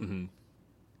 Mm-hmm.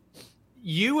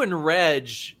 You and Reg,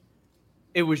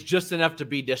 it was just enough to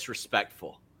be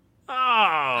disrespectful.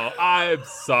 Oh, I'm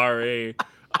sorry.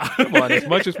 Come on, as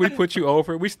much as we put you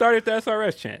over, we started the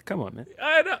SRS chant. Come on, man.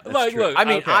 I know. Look. I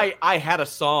mean, okay. I had a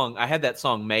song. I had that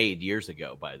song made years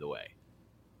ago, by the way.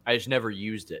 I just never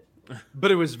used it.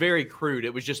 But it was very crude.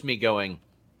 It was just me going,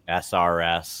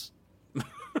 SRS,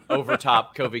 over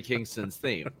top Kofi Kingston's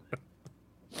theme.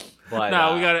 But,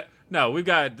 we've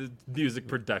got the music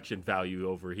production value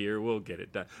over here. We'll get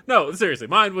it done. No, seriously,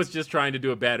 mine was just trying to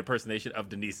do a bad impersonation of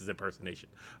Denise's impersonation.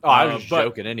 Oh, I was just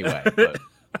joking anyway. But.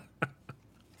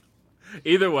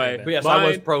 Either way. But yes, I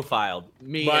was profiled.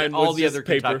 Me and all the other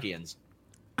paper. Kentuckians.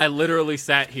 I literally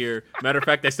sat here. Matter of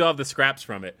fact, I still have the scraps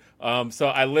from it. So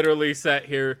I literally sat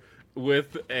here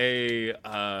with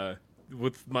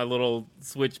with my little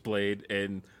switchblade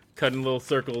and cutting little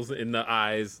circles in the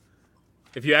eyes.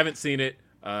 If you haven't seen it,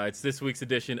 it's this week's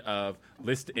edition of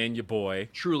List in Your Boy.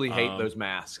 Truly hate those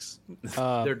masks.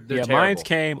 They're terrible. Mine's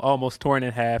came almost torn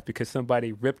in half because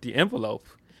somebody ripped the envelope.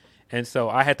 And so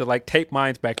I had to like tape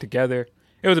mines back together.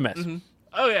 It was a mess. Mm-hmm.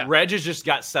 Oh, yeah. Reg has just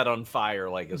got set on fire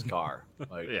like his car.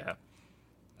 Yeah.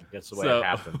 That's the way it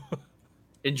happened.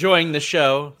 Enjoying the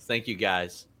show. Thank you,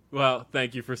 guys. Well,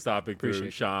 thank you for stopping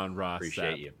through, Sean Ross.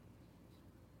 Appreciate you.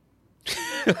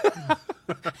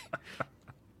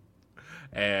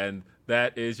 And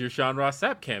that is your Sean Ross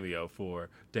Sapp cameo for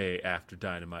Day After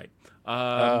Dynamite.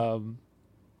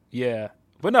 Yeah.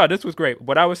 But no, this was great.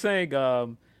 What I was saying,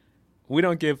 we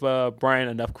don't give Brian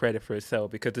enough credit for his sell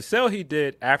because the sell he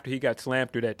did after he got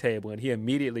slammed through that table and he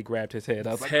immediately grabbed his head.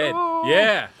 I was like, oh.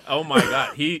 Yeah. Oh my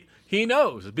God. He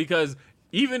knows because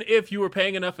even if you were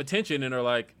paying enough attention and are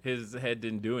like, his head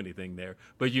didn't do anything there,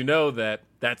 but you know that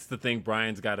that's the thing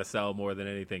Brian's got to sell more than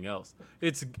anything else.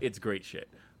 It's great shit.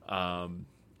 I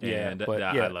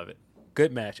love it.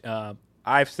 Good match.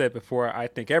 I've said before, I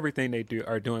think everything they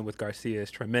are doing with Garcia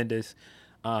is tremendous.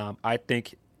 I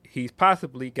think he's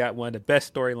possibly got one of the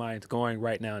best storylines going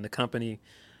right now in the company.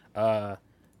 The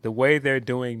way they're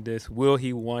doing this, will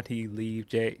he, won't he leave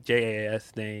JAS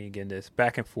thing, and this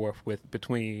back and forth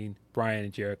between Brian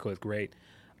and Jericho is great.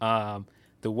 The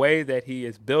way that he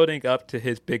is building up to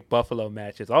his big Buffalo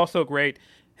match is also great.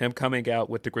 Him coming out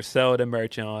with the Griselda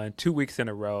merch on 2 weeks in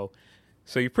a row.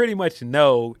 So you pretty much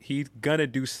know he's going to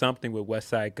do something with West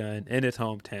Side Gun in his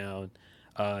hometown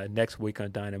next week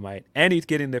on Dynamite. And he's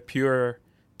getting the pure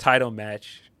title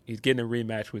match. He's getting a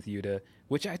rematch with Yuta,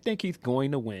 which I think he's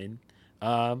going to win.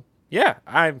 I'm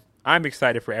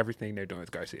excited for everything they're doing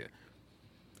with Garcia.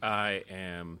 I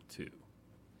am too.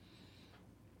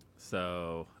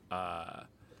 So, that's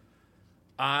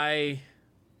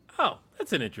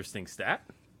an interesting stat.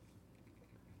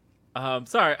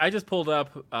 Sorry, I just pulled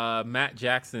up Matt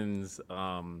Jackson's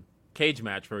cage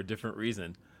match for a different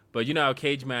reason. But you know how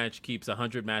Cage Match keeps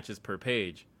 100 matches per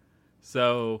page.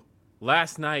 So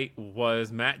last night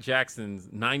was Matt Jackson's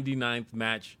 99th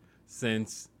match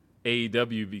since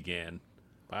AEW began.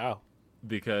 Wow.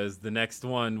 Because the next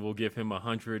one will give him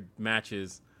 100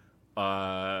 matches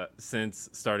since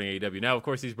starting AEW. Now, of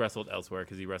course, he's wrestled elsewhere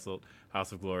because he wrestled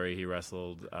House of Glory. He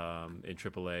wrestled in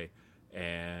AAA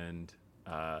and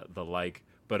the like.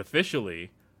 But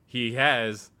officially, he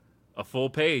has a full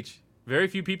page. Very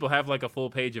few people have like a full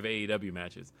page of AEW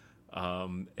matches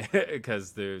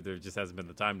because there just hasn't been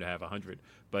the time to have 100.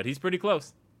 But he's pretty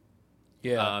close.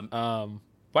 Yeah.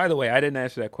 By the way, I didn't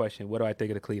answer that question. What do I think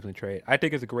of the Cleveland trade? I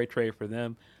think it's a great trade for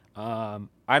them.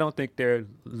 I don't think they're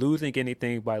losing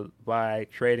anything by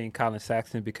trading Colin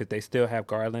Saxton because they still have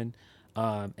Garland.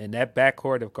 And that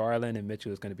backcourt of Garland and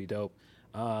Mitchell is going to be dope.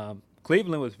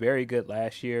 Cleveland was very good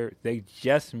last year. They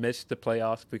just missed the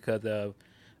playoffs because of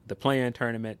the play-in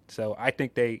tournament. So I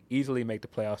think they easily make the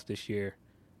playoffs this year.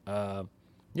 I'm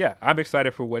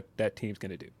excited for what that team's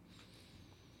going to do.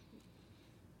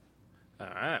 All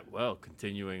right, well,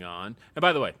 continuing on. And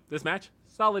by the way, this match,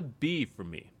 solid B for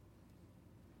me.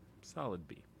 Solid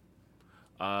B.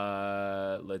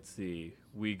 Let's see.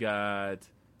 We got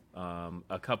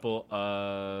a couple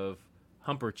of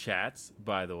Humper chats,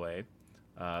 by the way.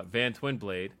 Van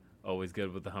Twinblade, always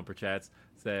good with the Humper chats,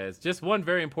 says, just one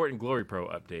very important Glory Pro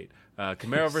update.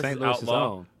 Camaro versus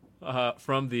Outlaw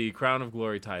from the Crown of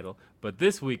Glory title. But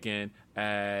this weekend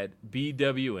at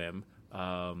BWM,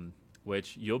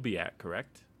 which you'll be at,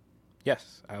 correct?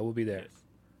 Yes, I will be there.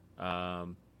 Yes.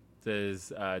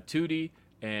 Says Tootie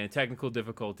and technical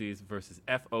difficulties versus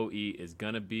FOE is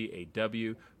going to be a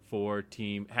W for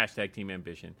Team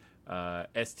Ambition.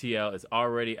 STL is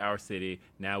already our city.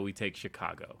 Now we take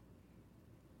Chicago.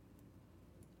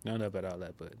 I don't know about all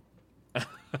that, but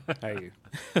how are you?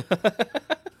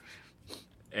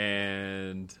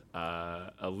 And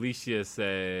Alicia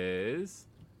says,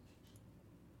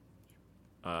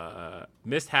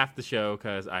 missed half the show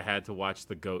because I had to watch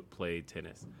the GOAT play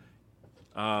tennis.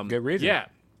 Good reason. Yeah.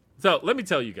 So let me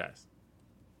tell you guys.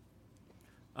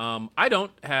 I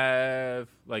don't have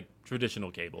like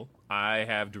traditional cable. I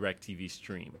have DirecTV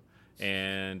Stream.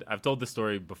 And I've told this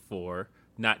story before,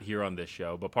 not here on this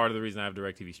show, but part of the reason I have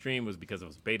DirecTV Stream was because I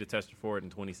was a beta tester for it in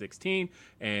 2016.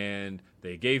 And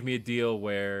they gave me a deal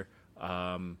where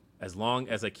as long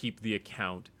as I keep the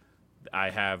account,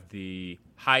 I have the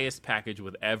highest package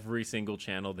with every single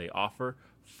channel they offer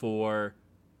for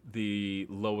the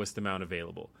lowest amount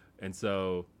available. And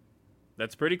so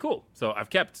that's pretty cool. So I've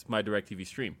kept my DirecTV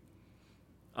Stream.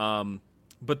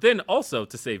 But then also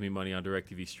to save me money on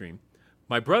DirecTV Stream,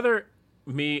 my brother,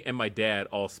 me, and my dad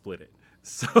all split it.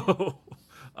 So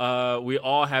we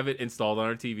all have it installed on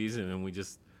our TVs, and then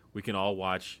we can all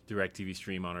watch DirecTV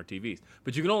Stream on our TVs.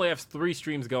 But you can only have 3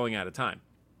 streams going at a time.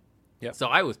 Yep. So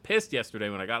I was pissed yesterday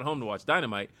when I got home to watch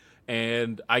Dynamite,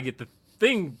 and I get the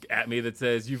thing at me that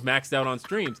says you've maxed out on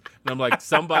streams, and I'm like,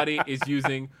 somebody is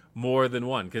using more than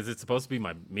one because it's supposed to be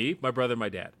me, my brother, my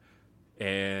dad,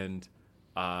 and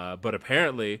but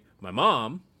apparently my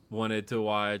mom wanted to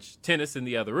watch tennis in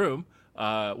the other room,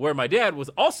 where my dad was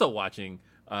also watching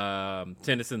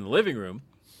tennis in the living room,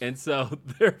 and so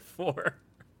therefore.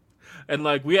 And,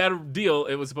 like, we had a deal.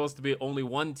 It was supposed to be only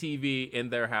one TV in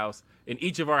their house, and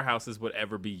each of our houses would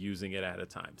ever be using it at a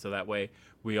time. So that way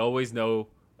we always know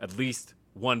at least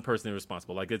one person is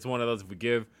responsible. Like, it's one of those, if we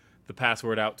give the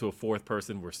password out to a 4th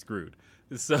person, we're screwed.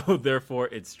 So, therefore,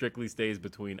 it strictly stays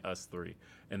between us 3.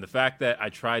 And the fact that I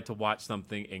tried to watch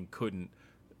something and couldn't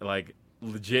like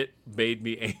legit made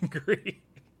me angry.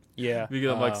 Yeah,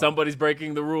 Because I'm like, somebody's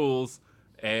breaking the rules,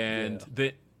 and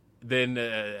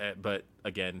Yeah. but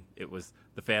again, it was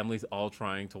the families all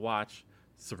trying to watch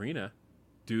Serena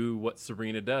do what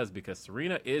Serena does, because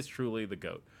Serena is truly the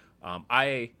GOAT.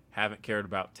 I haven't cared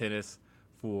about tennis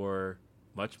for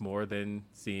much more than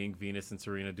seeing Venus and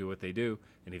Serena do what they do,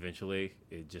 and eventually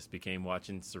it just became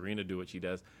watching Serena do what she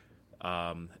does.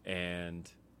 And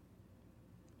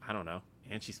I don't know,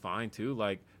 and she's fine too.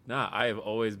 Like, nah, I have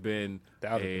always been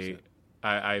 1000%.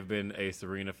 I've been a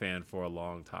Serena fan for a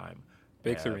long time.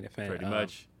 Big Serena fan. Pretty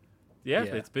much. Yeah,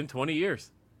 yeah. it's been 20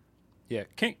 years. Yeah,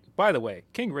 King. By the way,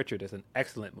 King Richard is an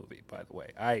excellent movie. By the way,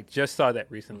 I just saw that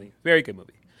recently. Very good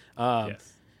movie.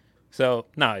 Yes. So,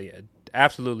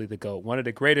 absolutely the GOAT. One of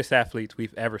the greatest athletes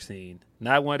we've ever seen.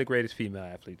 Not one of the greatest female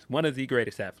athletes. One of the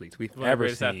greatest athletes we've One of the ever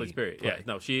greatest seen. athletes, period. play. Yeah,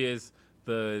 no, she is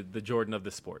the Jordan of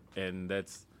the sport, and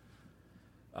that's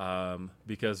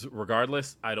because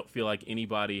regardless, I don't feel like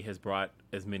anybody has brought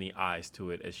as many eyes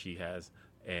to it as she has,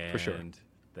 and For sure.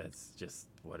 that's just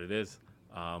what it is.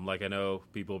 Like, I know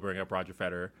people bring up Roger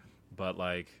Federer, but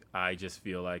like, I just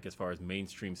feel like as far as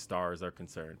mainstream stars are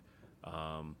concerned,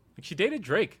 like, she dated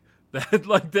Drake.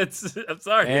 That's I'm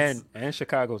sorry, And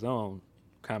Chicago's own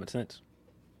Common Sense.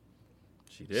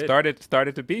 she did.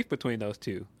 Started the beef between those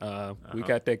two. We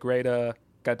got that great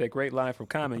line from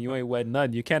Common. You ain't wet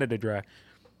nothing. You Canada dry.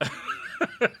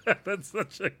 That's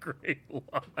such a great line.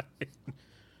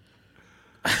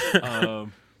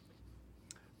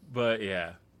 But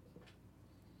yeah.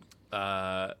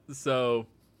 So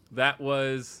that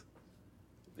was.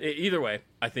 Either way,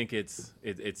 I think it's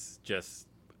just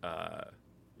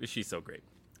she's so great.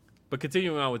 But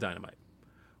continuing on with Dynamite,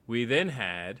 we then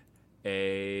had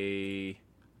a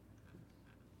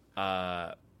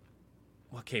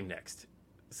what came next?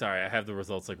 Sorry, I have the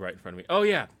results like right in front of me. Oh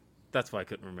yeah, that's why I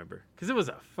couldn't remember, because it was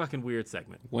a fucking weird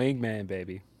segment. Wingman,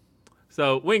 baby.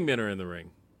 So wingmen are in the ring,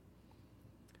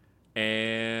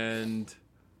 and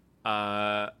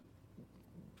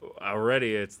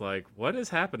already it's like, what is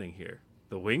happening here?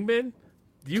 The wingmen?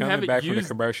 You Coming haven't back from the used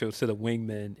commercials to the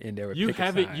wingmen in there. you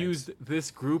haven't used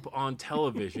this group on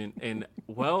television in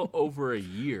well over a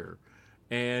year,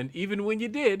 and even when you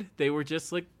did, they were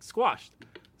just like squashed.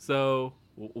 So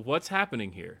what's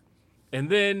happening here? And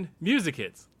then music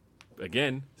hits.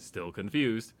 Again, still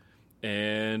confused.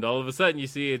 And all of a sudden you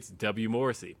see it's W.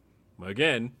 Morrissey.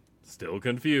 Again, still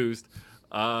confused.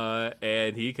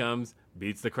 And he comes,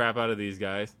 beats the crap out of these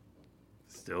guys.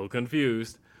 Still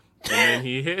confused. And then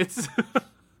he hits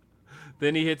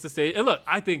then he hits the stage. And look,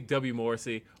 I think W.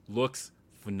 Morrissey looks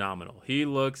phenomenal. He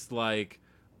looks like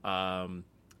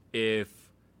if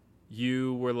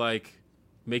you were like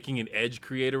making an Edge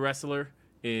creator wrestler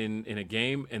in a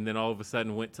game, and then all of a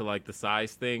sudden went to like the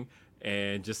size thing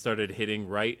and just started hitting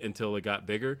right until it got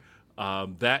bigger.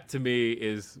 That to me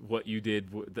is what you did.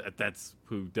 That's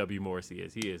who W. Morrissey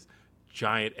is. He is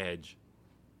giant Edge,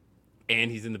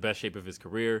 and he's in the best shape of his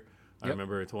career. I Yep.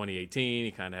 remember in 2018,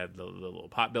 he kind of had the little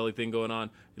pot belly thing going on.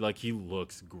 Like, he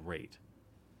looks great,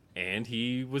 and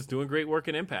he was doing great work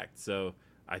in Impact. So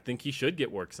I think he should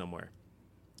get work somewhere.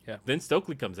 Yeah. Then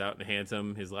Stokely comes out and hands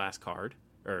him his last card,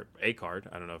 or a card.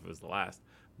 I don't know if it was the last,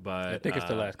 but I think it's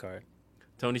the last card.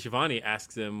 Tony Schiavone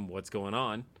asks him what's going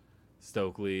on.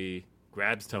 Stokely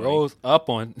grabs Tony. Rolls up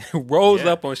on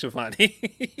Yeah. Schiavone.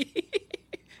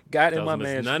 Got in tells my him it's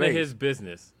man's none face. of his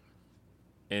business,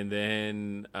 and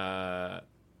then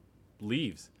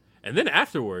leaves. And then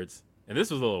afterwards, and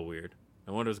this was a little weird,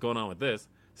 I wonder what's going on with this.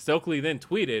 Stokely then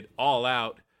tweeted, "All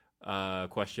out?"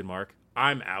 Question mark.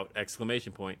 I'm out!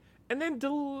 Exclamation point. And then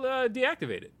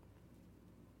deactivated.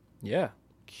 Yeah,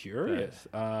 curious.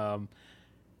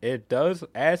 It does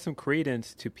add some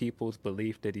credence to people's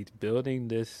belief that he's building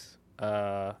this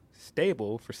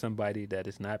stable for somebody that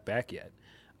is not back yet.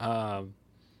 I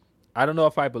don't know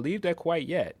if I believe that quite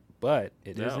yet, but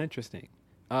it is No. interesting.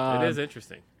 It is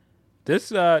interesting. This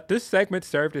segment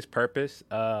served its purpose.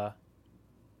 I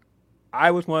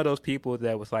was one of those people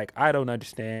that was like, I don't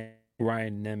understand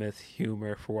Ryan Nemeth's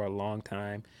humor for a long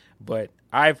time, but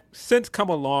I've since come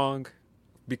along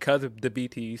because of the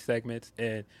BTE segments,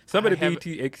 and some of the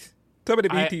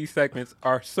BTE segments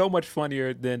are so much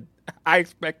funnier than I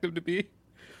expect them to be.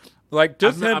 Like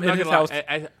just I'm him in not his gonna house.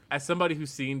 lie. As somebody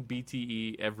who's seen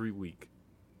BTE every week,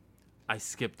 I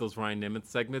skip those Ryan Nemeth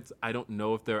segments. I don't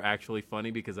know if they're actually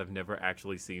funny because I've never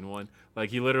actually seen one. Like,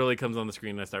 he literally comes on the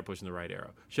screen and I start pushing the right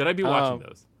arrow. Should I be watching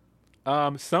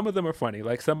those? Some of them are funny.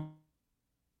 Like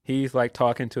he's like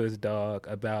talking to his dog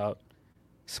about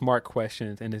smart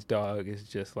questions, and his dog is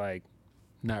just like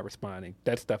not responding.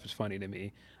 That stuff is funny to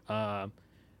me.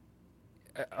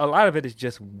 a lot of it is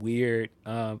just weird.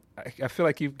 I feel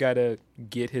like you've got to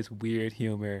get his weird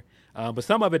humor, but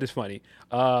some of it is funny.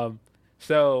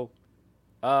 So,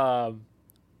 um,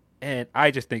 and I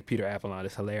just think Peter Avalon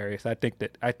is hilarious. I think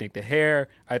the hair,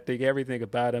 I think everything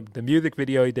about him. The music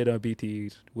video he did on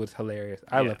BTS was hilarious.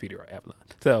 I love Peter Avalon.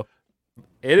 So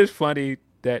it is funny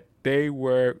that they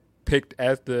were picked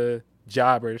as the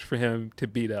jobbers for him to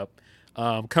beat up,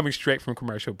 coming straight from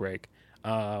commercial break.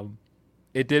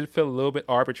 It did feel a little bit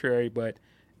arbitrary, but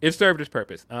it served its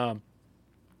purpose. I'm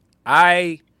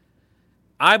a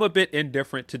bit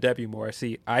indifferent to W.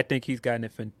 Morrissey. I think he's gotten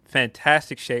in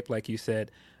fantastic shape, like you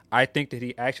said. I think that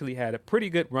he actually had a pretty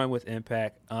good run with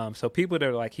Impact. So people that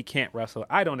are like, he can't wrestle,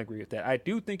 I don't agree with that. I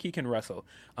do think he can wrestle.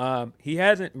 He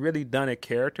hasn't really done a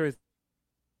character,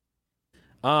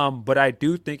 but I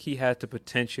do think he has the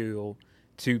potential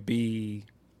to be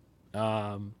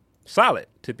solid,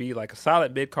 to be like a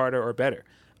solid mid-carder or better.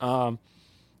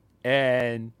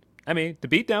 And, I mean, the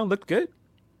beatdown looked good,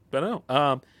 but I don't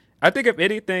know. I think if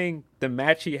anything, the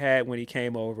match he had when he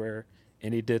came over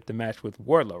and he did the match with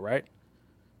Wardlow, right?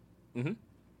 Mm-hmm.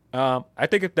 I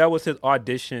think if that was his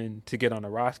audition to get on the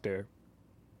roster,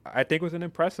 I think it was an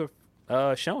impressive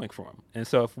showing for him. And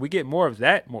so if we get more of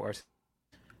that,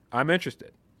 I'm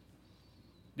interested.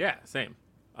 Yeah, same.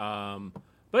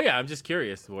 But yeah, I'm just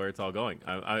curious where it's all going.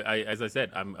 I as I said,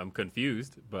 I'm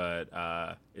confused,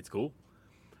 but it's cool.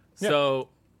 Yeah. So,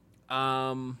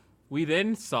 we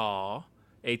then saw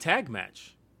a tag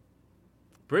match: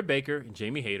 Britt Baker and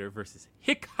Jamie Hayter versus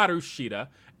Hikaru Shida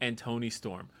and Toni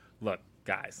Storm. Look,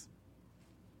 guys,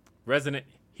 resident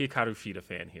Hikaru Shida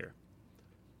fan here.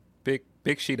 Big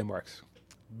Shida marks.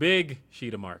 Big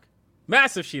Shida mark.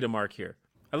 Massive Shida mark here.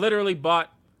 I literally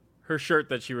bought her shirt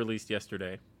that she released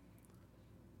yesterday.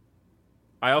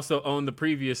 I also own the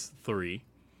previous 3.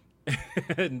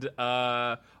 And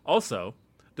also,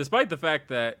 despite the fact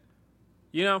that,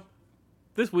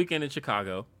 this weekend in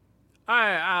Chicago,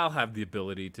 I'll have the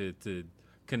ability to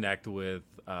connect with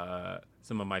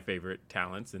some of my favorite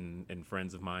talents and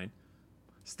friends of mine.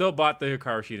 Still bought the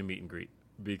Hikaru Shida meet and greet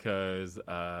because,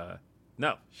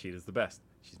 no, Shida's the best.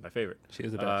 She's my favorite. She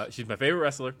is the best. She's my favorite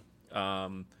wrestler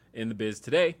in the biz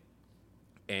today.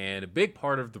 And a big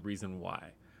part of the reason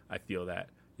why I feel that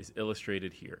is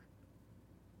illustrated here.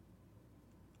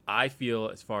 I feel,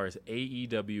 as far as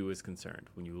AEW is concerned,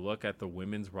 when you look at the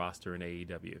women's roster in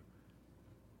AEW,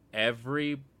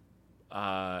 every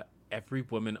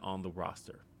woman on the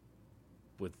roster,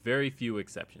 with very few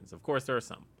exceptions, of course there are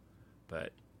some,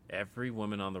 but every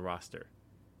woman on the roster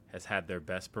has had their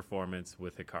best performance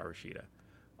with Hikaru Shida.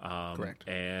 Correct.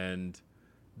 And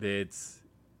it's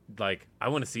like, I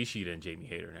want to see Shida and Jamie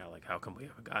Hayter now. Like, how come we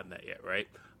haven't gotten that yet, right?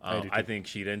 I think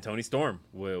Shida and Toni Storm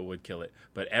would kill it.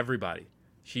 But everybody,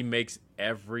 she makes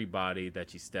everybody that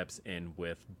she steps in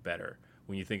with better.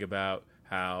 When you think about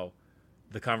how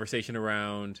the conversation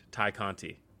around Ty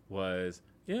Conti was,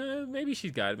 yeah, maybe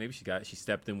she's got it. She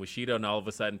stepped in with Shida, and all of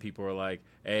a sudden people were like,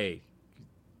 hey,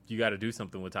 you got to do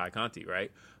something with Ty Conti,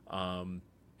 right? And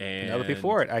Penelope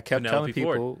Ford. I kept telling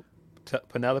people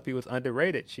Penelope was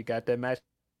underrated. She got that match.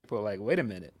 People were like, wait a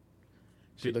minute.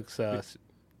 She looks...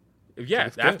 yeah,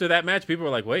 after that match, people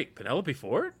were like, wait, Penelope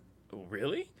Ford?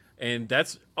 Really? And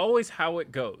that's always how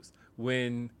it goes.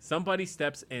 When somebody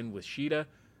steps in with Shida,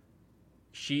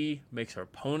 she makes her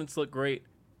opponents look great,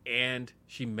 and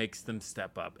she makes them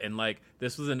step up. And, like,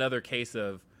 this was another case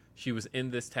of she was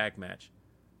in this tag match,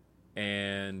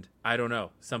 and I don't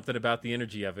know, something about the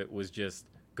energy of it was just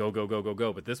go, go, go, go,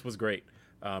 go. But this was great.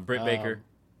 Britt Baker.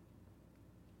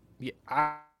 Yeah,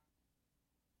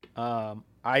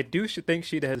 I do think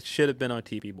Shida should have been on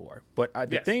TV more. But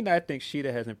the thing that I think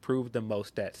Shida has improved the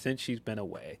most at since she's been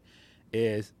away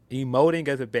is emoting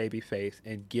as a babyface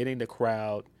and getting the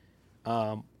crowd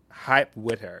hyped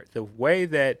with her. The way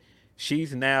that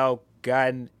she's now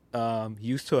gotten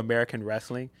used to American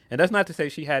wrestling, and that's not to say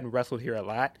she hadn't wrestled here a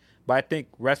lot, but I think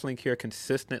wrestling here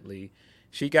consistently,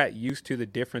 she got used to the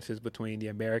differences between the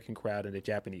American crowd and the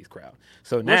Japanese crowd.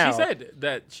 So now, she said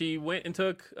that she went and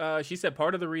took. She said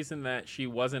part of the reason that she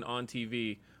wasn't on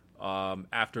TV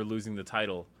after losing the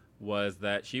title was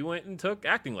that she went and took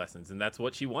acting lessons, and that's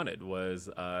what she wanted. Was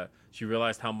she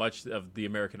realized how much of the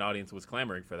American audience was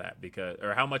clamoring for that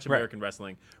or how much American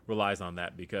wrestling relies on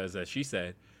that? Because as she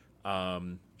said,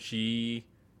 she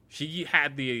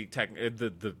had the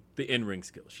in-ring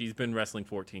skill. She's been wrestling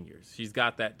 14 years. She's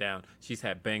got that down. She's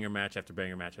had banger match after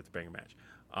banger match after banger match.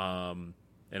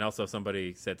 And also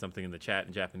somebody said something in the chat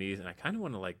in Japanese, and I kind of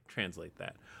want to like translate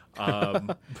that.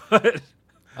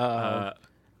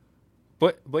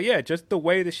 But yeah, just the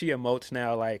way that she emotes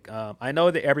now. Like I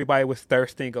know that everybody was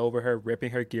thirsting over her,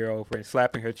 ripping her gear over and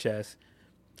slapping her chest.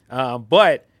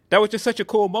 But that was just such a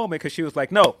cool moment because she was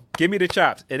like, "No, give me the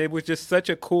chops," and it was just such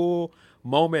a cool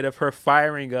moment of her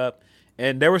firing up.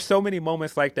 And there were so many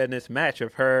moments like that in this match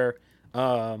of her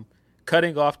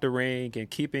cutting off the ring and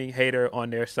keeping Hayter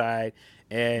on their side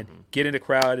and getting the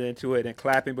crowd into it and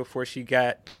clapping before she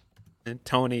got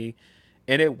Tony.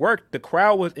 And it worked. The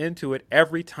crowd was into it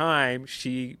every time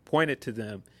she pointed to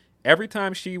them. Every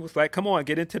time she was like, come on,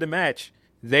 get into the match,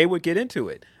 they would get into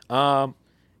it.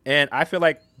 And I feel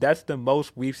like that's the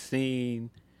most we've seen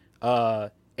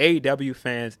AEW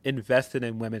fans invested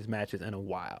in women's matches in a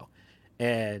while.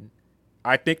 And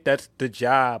I think that's the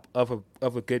job of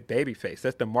a good babyface.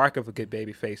 That's the mark of a good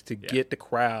babyface, to get the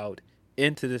crowd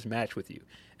into this match with you.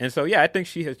 And so, yeah, I think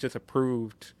she has just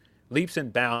approved leaps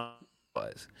and bounds.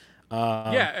 But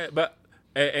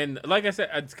like I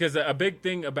said, because a big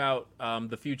thing about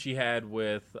the feud she had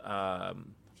with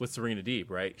Serena Deeb,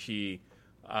 right? She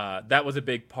that was a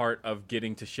big part of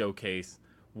getting to showcase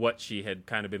what she had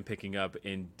kind of been picking up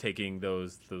in taking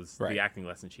those the acting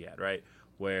lessons she had, right?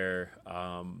 Where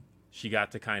she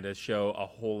got to kind of show a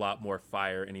whole lot more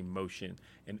fire and emotion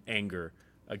and anger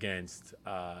against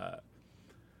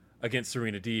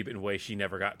Serena Deeb in ways she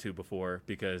never got to before,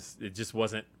 because it just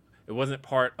wasn't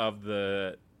part of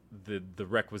the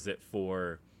requisite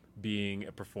for being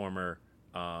a performer,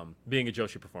 being a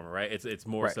Joshi performer, right? It's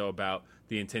more so about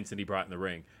the intensity brought in the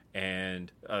ring, and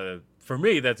for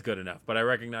me that's good enough. But I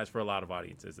recognize for a lot of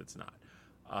audiences it's not.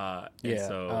 I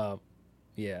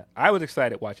was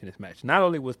excited watching this match. Not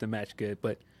only was the match good,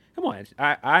 but come on,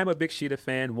 I'm a big Shida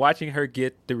fan. Watching her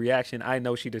get the reaction I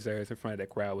know she deserves in front of that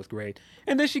crowd was great,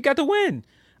 and then she got the win.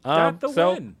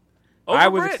 Win. I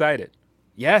was excited.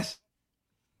 Yes.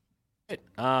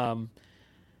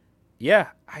 Yeah,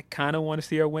 I kind of want to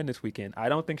see her win this weekend. I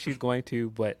don't think she's going to,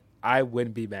 but I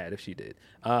wouldn't be mad if she did.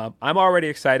 I'm already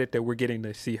excited that we're getting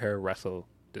to see her wrestle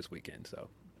this weekend. So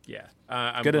yeah,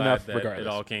 I'm good glad enough. That regardless, it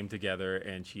all came together,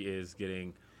 and she is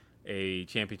getting a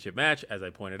championship match, as I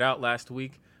pointed out last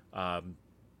week.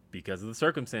 Because of the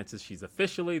circumstances, she's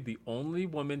officially the only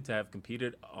woman to have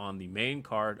competed on the main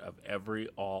card of every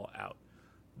All Out.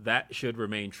 That should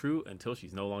remain true until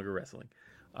she's no longer wrestling.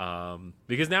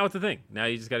 Because now it's a thing. Now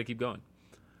you just got to keep going.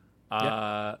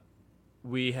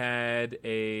 We had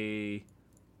you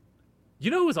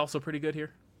know who was also pretty good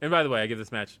here? And by the way, I give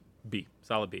this match B,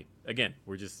 solid B. Again,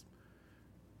 we're just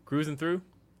cruising through.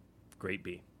 Great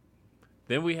B.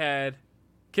 Then we had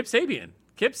Kip Sabian.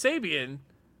 Kip Sabian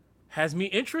has me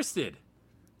interested.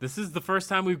 This is the first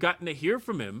time we've gotten to hear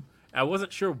from him. I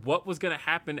wasn't sure what was going to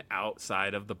happen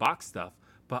outside of the box stuff,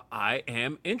 but I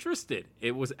am interested.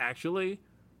 It was actually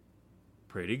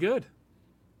pretty good.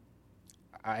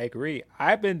 I agree.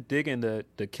 I've been digging the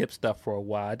Kip stuff for a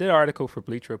while. I did an article for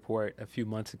Bleacher Report a few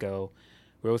months ago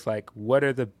where it was like, what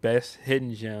are the best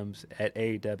hidden gems at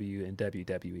AEW and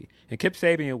WWE? And Kip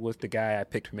Sabian was the guy I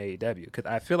picked from AEW because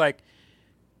I feel like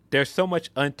there's so much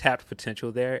untapped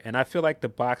potential there. And I feel like the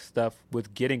box stuff was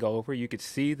getting over. You could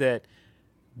see that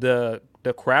the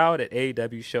crowd at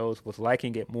AEW shows was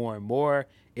liking it more and more.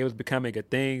 It was becoming a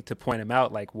thing to point him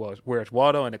out, like, well, where's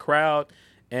Waldo in the crowd?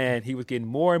 And he was getting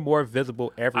more and more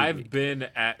visible every week. I've been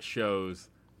at shows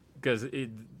because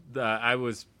I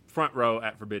was front row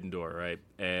at Forbidden Door, right?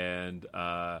 And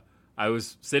I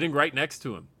was sitting right next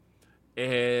to him.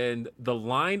 And the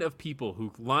line of people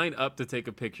who line up to take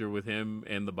a picture with him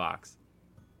in the box.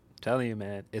 I'm telling you,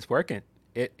 man, it's working.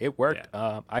 It worked.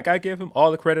 Yeah. I got to give him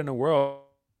all the credit in the world.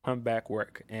 Comeback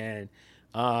work. And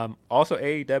also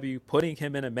AEW putting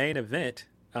him in a main event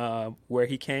where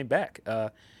he came back.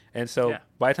 And so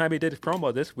by the time he did his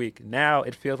promo this week, now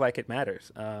it feels like it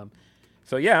matters.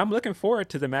 So, yeah, I'm looking forward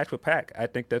to the match with Pac. I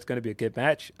think that's going to be a good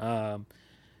match.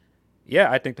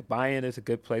 I think the buy-in is a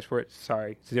good place for it.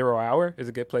 0 Hour is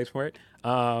a good place for it.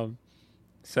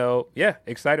 So, yeah,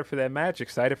 excited for that match.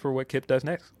 Excited for what Kip does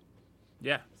next.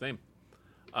 Yeah, same.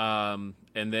 And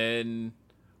then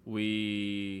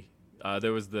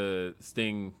there was the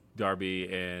Sting,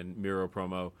 Darby, and Miro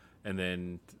promo. And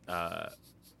then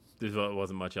there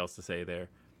wasn't much else to say there.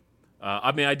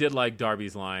 I did like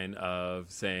Darby's line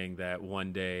of saying that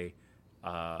one day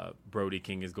Brody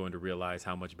King is going to realize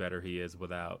how much better he is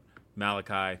without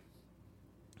Malachi.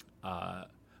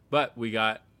 But we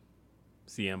got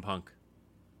CM Punk.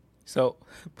 So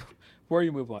before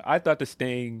you move on, I thought the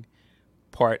Sting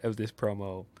part of this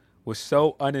promo was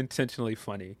so unintentionally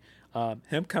funny.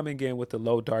 Him coming in with the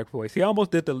low, dark voice. He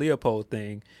almost did the Leopold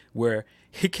thing where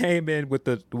he came in with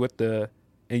the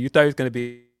and you thought he was going to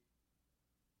be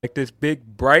like this big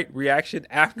bright reaction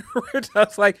afterwards. I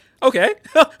was like, okay.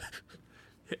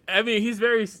 I mean, he's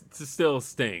very still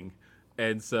Sting,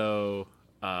 and so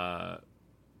yeah,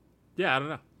 I don't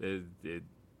know.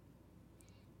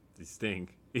 He's Sting.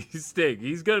 He's Sting.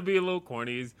 He's gonna be a little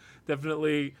corny. He's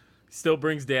definitely still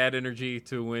brings dad energy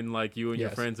to when like you and your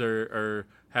friends are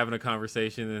having a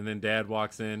conversation, and then dad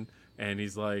walks in and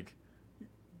he's like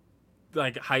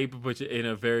hype, but in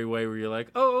a very way where you're like,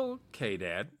 oh, okay,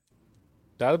 dad.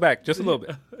 Dial it back just a little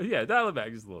bit. Yeah, dial it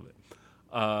back just a little bit.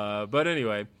 But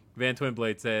anyway, Van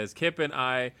Twinblade says Kip and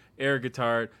I air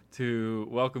guitar to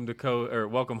welcome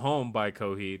home by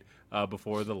Coheed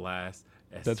before the last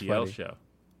STL show.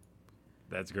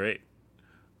 That's great.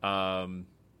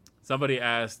 Somebody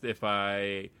asked if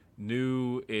I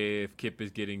knew if Kip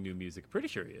is getting new music. Pretty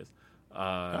sure he is.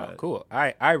 Oh, cool.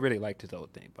 I really liked his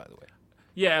old thing, by the way.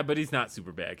 Yeah, but he's not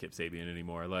super bad, Kip Sabian,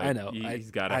 anymore. Like, I know.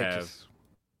 He's got to have.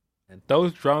 And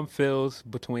those drum fills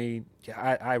between,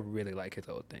 I really like his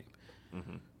old thing.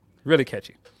 Mm-hmm. Really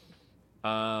catchy.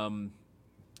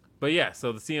 But yeah,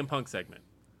 so the CM Punk segment.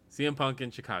 CM Punk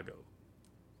in Chicago.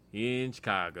 It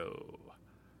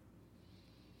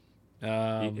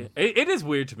is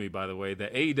weird to me, by the way,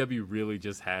 that AEW really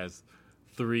just has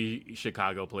 3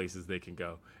 Chicago places they can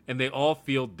go. And they all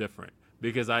feel different.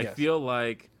 Because I feel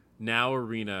like Now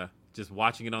Arena, just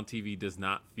watching it on TV, does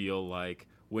not feel like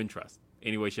Wintrust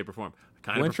any way, shape, or form. I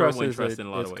kind of prefer Wintrust in a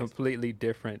lot of ways. It's a completely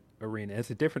different arena. It's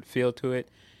a different feel to it.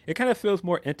 It kind of feels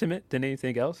more intimate than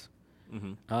anything else.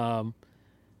 Mm-hmm.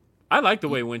 I like the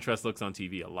way Wintrust looks on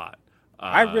TV a lot.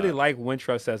 I really like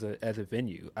Wintrust as a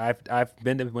venue. I've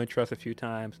been to Wintrust a few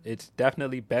times. It's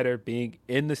definitely better being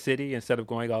in the city instead of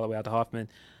going all the way out to Hoffman.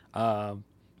 I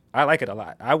like it a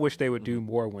lot. I wish they would do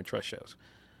more Wintrust shows.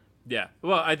 Yeah.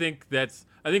 Well, I think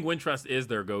Wintrust is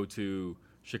their go-to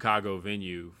Chicago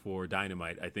venue for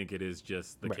Dynamite. I think it is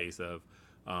just the case of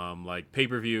like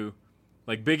pay-per-view,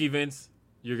 like big events,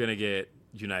 you're going to get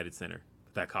United Center.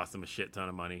 That costs them a shit ton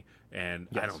of money, and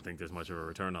I don't think there's much of a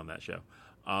return on that show.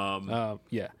 And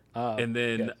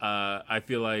then I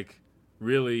feel like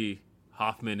really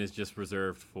Hoffman is just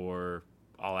reserved for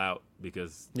All Out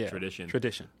because tradition.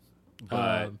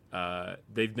 But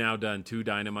they've now done 2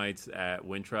 Dynamites at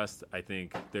Wintrust. I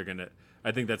think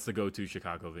that's the go-to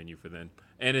Chicago venue for them,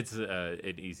 and it's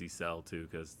an easy sell too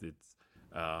because it's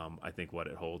I think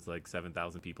it holds like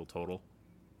 7,000 people total.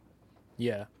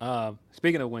 Yeah.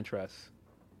 Speaking of Wintrust,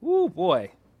 woo boy,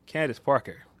 Candace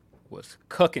Parker was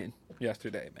cooking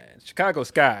yesterday, man. Chicago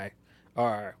Sky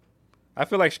I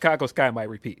feel like Chicago Sky might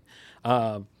repeat.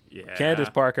 Candace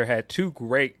Parker had 2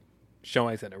 great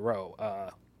showings in a row.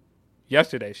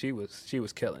 Yesterday she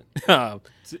was killing. The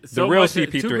real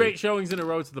CP3. 2 great showings in a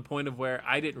row to the point of where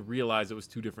I didn't realize it was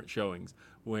 2 different showings.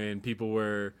 When people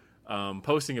were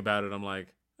posting about it, I'm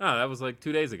like, oh, that was like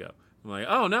 2 days ago. I'm like,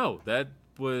 oh no,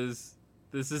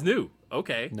 this is new.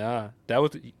 Okay. Nah, that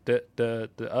was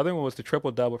the other one was the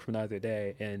triple double from the other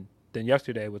day, and then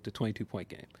yesterday was the 22-point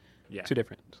game. Yeah, 2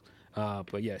 different.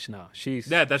 But yeah, she's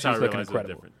that's how I realized incredible. It was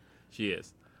different. She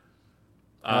is.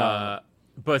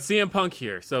 But CM Punk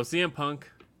here. So CM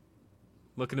Punk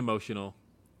looking emotional.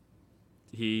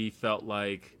 He felt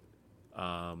like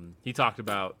he talked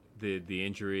about the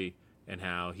injury and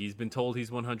how he's been told he's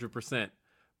 100%,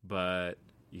 but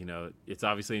it's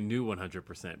obviously a new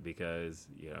 100% because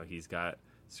he's got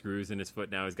screws in his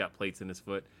foot now. He's got plates in his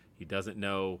foot. He doesn't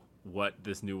know what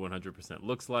this new 100%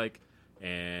 looks like,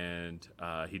 and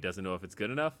he doesn't know if it's good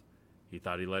enough. He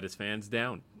thought he let his fans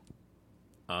down.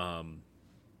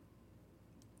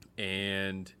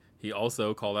 And he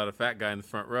also called out a fat guy in the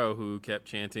front row who kept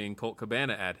chanting Colt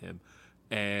Cabana at him.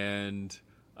 And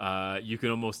you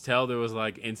can almost tell there was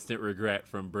like instant regret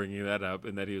from bringing that up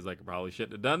and that he was like, probably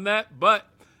shouldn't have done that.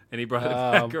 And he brought it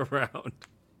back around.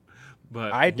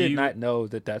 But I did not know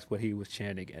that that's what he was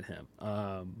chanting at him.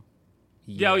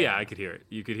 Yeah, I could hear it.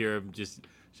 You could hear him just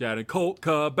shouting Colt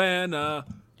Cabana.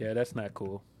 Yeah, that's not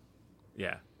cool.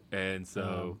 Yeah. And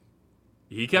so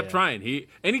he kept trying. He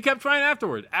kept trying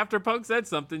afterward. After Punk said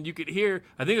something, you could hear,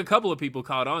 I think a couple of people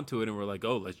caught on to it and were like,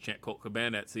 oh, let's chant Colt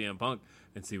Cabana at CM Punk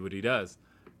and see what he does.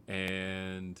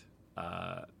 And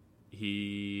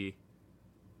he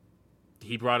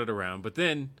brought it around. But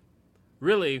then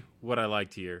really what I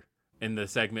liked here in the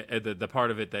segment, the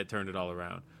part of it that turned it all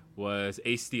around was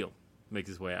Ace Steel makes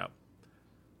his way out.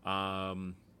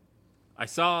 I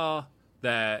saw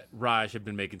that Raj had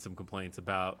been making some complaints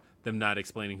about them not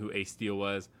explaining who Ace Steel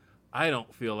was. I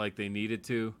don't feel like they needed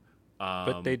to.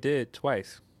 But they did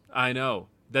twice. I know.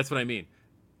 That's what I mean.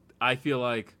 I feel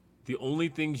like the only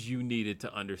things you needed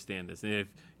to understand this, and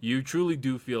you truly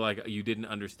do feel like you didn't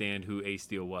understand who Ace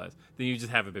Steel was, then you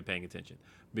just haven't been paying attention.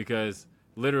 Because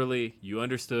literally, you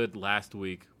understood last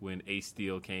week when Ace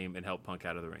Steel came and helped Punk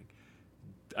out of the ring.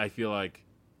 I feel like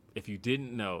if you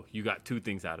didn't know, you got two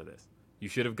things out of this. You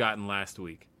should have gotten last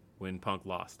week when Punk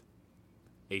lost.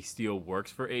 Ace Steel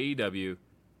works for AEW.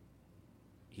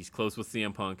 He's close with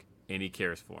CM Punk, and he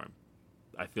cares for him.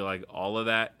 I feel like all of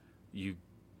that,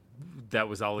 that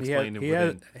was all explained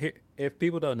if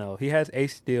people don't know, he has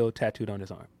Ace Steel tattooed on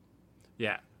his arm.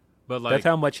 Yeah. But that's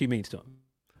how much he means to him.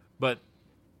 But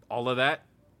all of that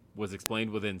was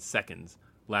explained within seconds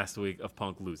last week of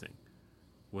Punk losing.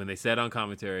 When they said on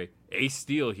commentary, Ace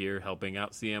Steel here helping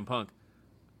out CM Punk,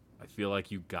 I feel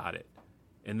like you got it.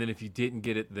 And then if you didn't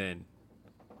get it then,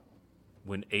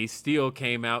 when Ace Steel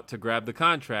came out to grab the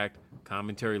contract,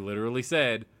 commentary literally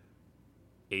said,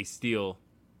 Ace Steel,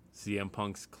 CM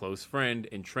Punk's close friend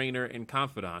and trainer and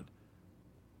confidant,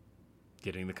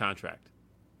 getting the contract.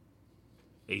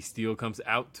 Ace Steel comes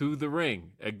out to the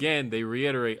ring. Again, they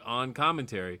reiterate on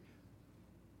commentary,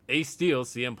 Ace Steel,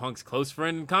 CM Punk's close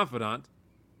friend and confidant.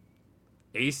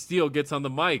 Ace Steel gets on the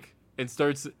mic and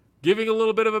starts giving a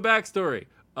little bit of a backstory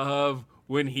of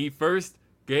when he first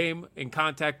came in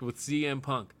contact with CM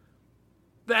Punk.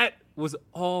 That was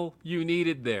all you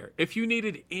needed there. If you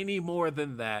needed any more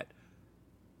than that,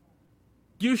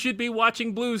 you should be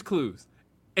watching Blue's Clues.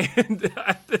 And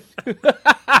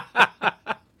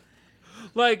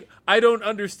like, I don't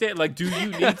understand. Like, do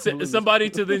you need somebody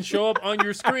to then show up on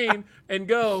your screen and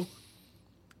go,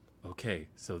 okay,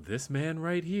 so this man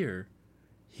right here,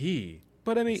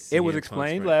 But I mean, it was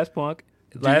explained last week.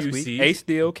 Ace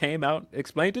Steel came out,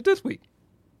 explained it this week.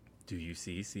 Do you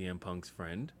see CM Punk's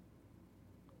friend?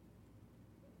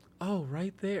 Oh,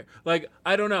 right there. Like,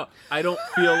 I don't know. I don't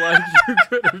feel like you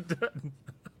could have done.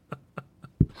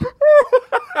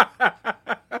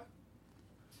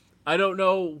 I don't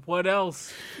know what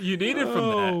else you needed from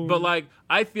that. But, like,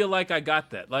 I feel like I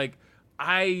got that. Like,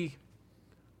 I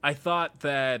thought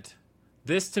that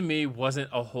this, to me, wasn't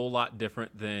a whole lot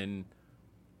different than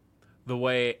the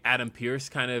way Adam Pearce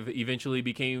kind of eventually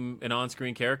became an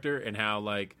on-screen character, and how,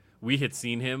 like, we had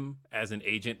seen him as an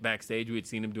agent backstage. We had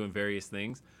seen him doing various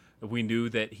things. We knew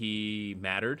that he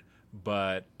mattered,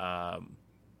 but,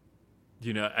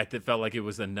 you know, I felt like it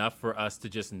was enough for us to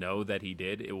just know that he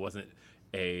did. It wasn't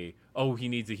he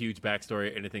needs a huge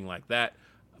backstory or anything like that.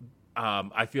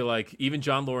 I feel like even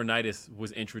John Laurinaitis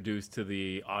was introduced to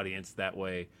the audience that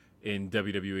way in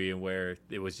WWE, and where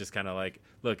it was just kind of like,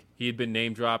 look, he had been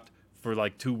name dropped for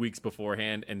like 2 weeks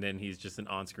beforehand, and then he's just an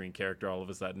on-screen character all of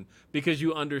a sudden, because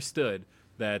you understood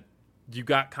that you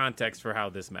got context for how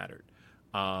this mattered.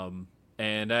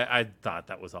 And I thought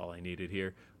that was all I needed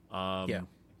here. Yeah.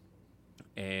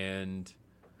 And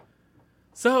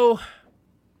so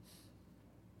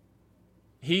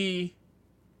he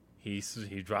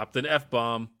dropped an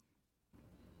F-bomb.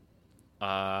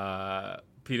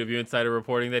 PW Insider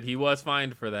reporting that he was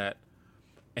fined for that.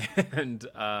 And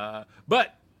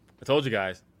but I told you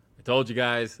guys.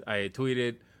 I had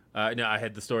tweeted. No, I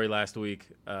had the story last week.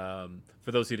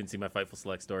 For those who didn't see my Fightful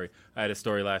Select story, I had a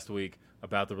story last week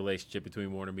about the relationship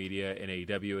between Warner Media and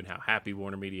AEW, and how happy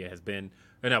Warner Media has been.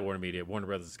 Or not Warner Media, Warner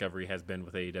Brothers Discovery has been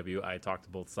with AEW. I talked to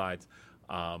both sides.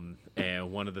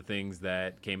 And one of the things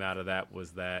that came out of that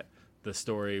was that the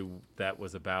story that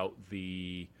was about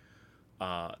the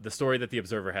story that the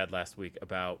Observer had last week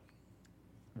about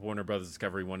Warner Brothers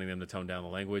Discovery wanting them to tone down the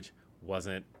language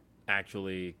wasn't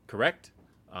actually correct.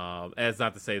 And it's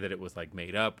not to say that it was like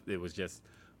made up. It was just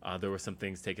there were some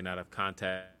things taken out of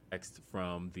context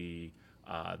from the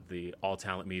all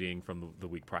talent meeting from the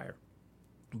week prior.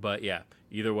 But yeah,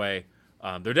 either way,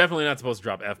 they're definitely not supposed to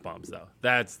drop F-bombs though.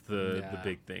 That's the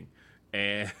big thing.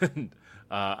 And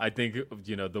I think,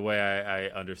 you know, the way I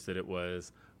understood it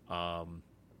was,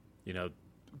 you know,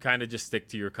 kind of just stick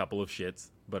to your couple of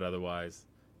shits, but otherwise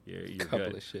you're couple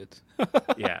good. Of shits.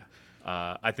 Yeah.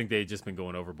 I think they'd just been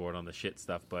going overboard on the shit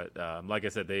stuff, but like I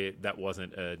said, that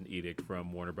wasn't an edict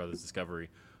from Warner Brothers Discovery.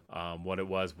 What it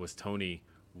was Tony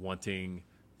wanting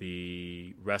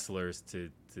the wrestlers to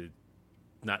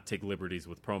not take liberties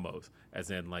with promos,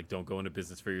 as in, like, don't go into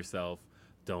business for yourself,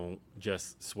 don't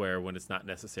just swear when it's not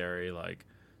necessary, like,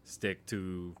 stick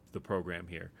to the program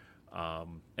here.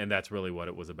 And that's really what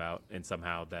it was about, and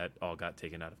somehow that all got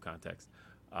taken out of context.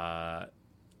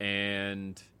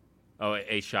 And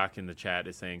A Shock in the chat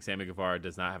is saying Sammy Guevara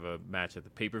does not have a match at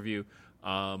the pay-per-view.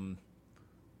 I'm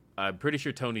pretty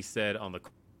sure Tony said on the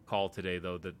call today,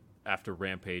 though, that after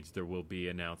Rampage there will be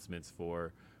announcements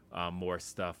for more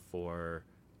stuff for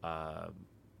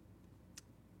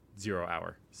 0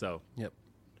 Hour. So yep,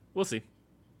 we'll see.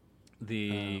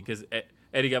 because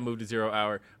Eddie got moved to 0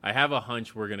 Hour. I have a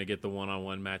hunch we're gonna get the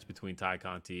one-on-one match between Ty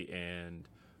Conti and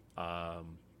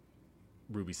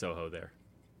Ruby Soho there.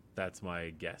 That's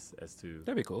my guess as to.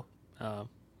 That'd be cool.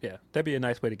 Yeah, that'd be a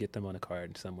nice way to get them on a card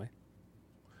in some way.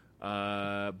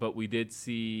 But we did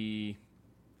see.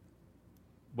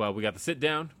 Well, we got the sit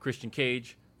down Christian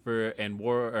Cage and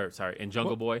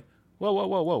Jungle Boy.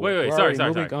 Whoa! Wait! Sorry.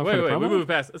 Wait! We moved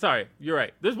past. Sorry, you're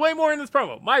right. There's way more in this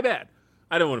promo. My bad.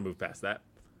 I don't want to move past that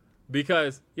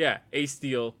because Ace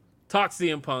Steel talks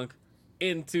CM Punk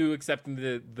into accepting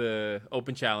the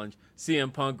open challenge.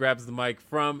 CM Punk grabs the mic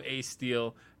from Ace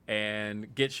Steel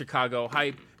and gets Chicago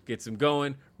hype, gets him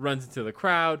going, runs into the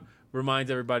crowd, reminds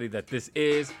everybody that this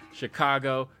is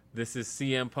Chicago. This is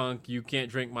CM Punk. You can't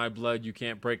drink my blood. You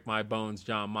can't break my bones,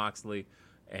 Jon Moxley.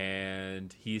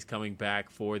 And he's coming back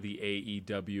for the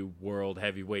AEW World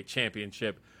Heavyweight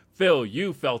Championship. Phil,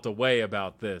 you felt a way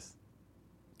about this.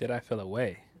 Did I feel a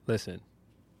way? Listen,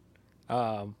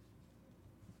 I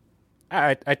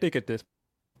think at this,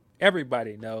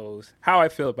 everybody knows how I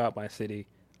feel about my city.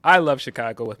 I love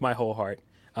Chicago with my whole heart.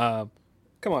 Come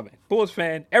on, man. Bulls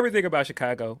fan, everything about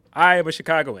Chicago. I am a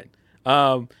Chicagoan.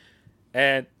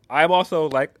 And I'm also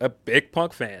like a big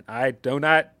Punk fan. I do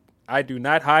not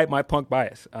hide my Punk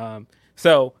bias.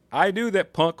 So I knew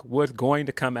that Punk was going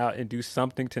to come out and do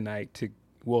something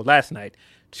last night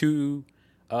to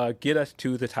get us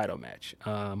to the title match.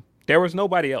 There was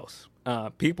nobody else.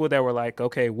 People that were like,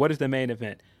 okay, what is the main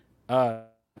event?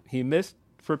 He missed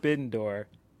Forbidden Door.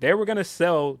 They were going to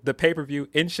sell the pay-per-view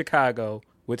in Chicago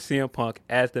with CM Punk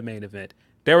as the main event.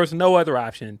 There was no other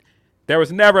option. There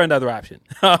was never another option.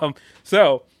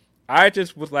 So I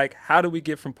just was like, how do we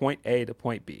get from point A to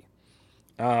point B?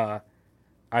 I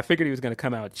figured he was going to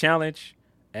come out, challenge,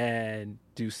 and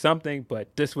do something,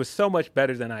 but this was so much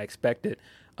better than I expected.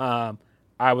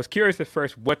 I was curious at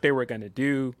first what they were going to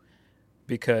do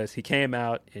because he came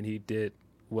out and he did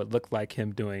what looked like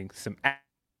him doing some action.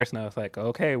 And I was like,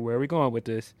 okay, where are we going with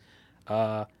this?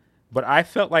 But I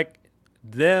felt like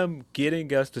them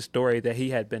getting us the story that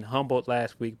he had been humbled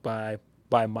last week by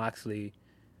Moxley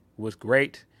was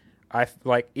great. I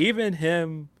like even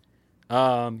him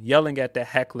yelling at the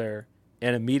heckler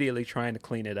and immediately trying to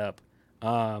clean it up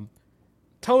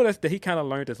told us that he kind of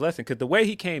learned his lesson because the way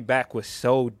he came back was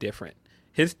so different.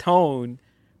 His tone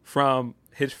from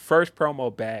his first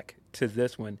promo back to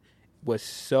this one was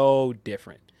so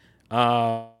different.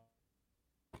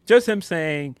 Just him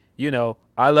saying,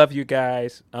 I love you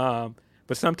guys, but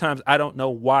sometimes I don't know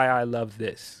why I love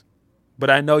this, but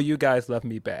I know you guys love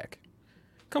me back.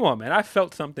 Come on, man. I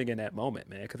felt something in that moment,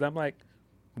 man, because I'm like,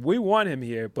 we want him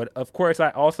here, but of course I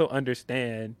also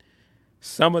understand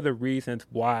some of the reasons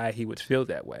why he would feel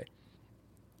that way.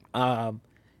 And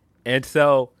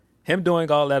so him doing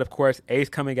all that, of course, Ace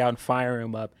coming out and firing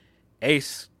him up.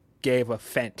 Ace gave a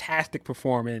fantastic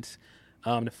performance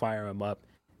to fire him up.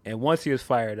 And once he was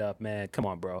fired up, man, come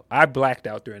on, bro. I blacked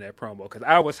out during that promo because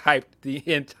I was hyped the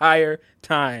entire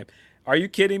time. Are you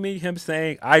kidding me? Him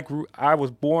saying I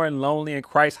was born lonely in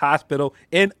Christ Hospital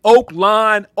in Oak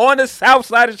Lawn on the south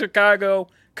side of Chicago.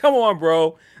 Come on,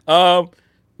 bro.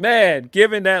 Man,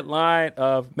 given that line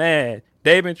of, man,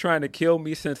 they've been trying to kill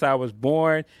me since I was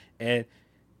born, and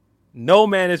no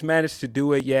man has managed to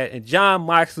do it yet. And Jon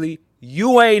Moxley,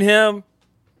 you ain't him.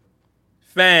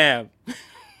 Fam.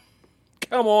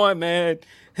 Come on, man.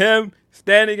 Him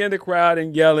standing in the crowd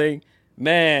and yelling,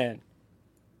 man,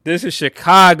 this is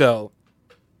Chicago.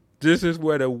 This is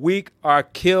where the weak are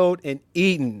killed and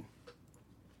eaten.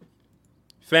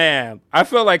 Fam, I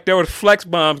felt like there was flex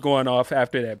bombs going off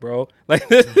after that, bro. Like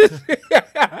this is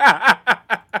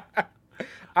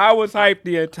I was hyped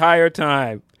the entire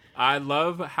time. I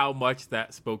love how much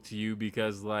that spoke to you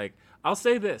because, like, I'll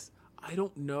say this. I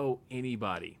don't know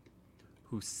anybody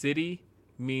whose city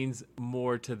means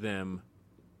more to them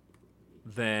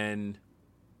than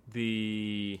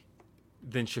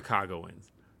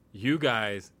Chicagoans. You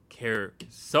guys care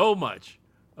so much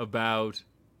about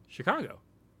Chicago.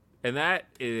 And that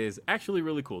is actually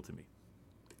really cool to me.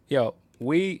 Yo,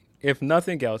 we, if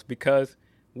nothing else, because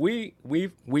we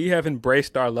have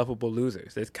embraced our lovable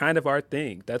losers. It's kind of our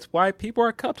thing. That's why people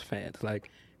are Cubs fans.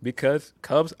 Like, because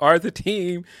Cubs are the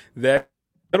team that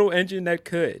little engine that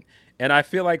could. And I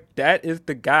feel like that is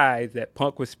the guy that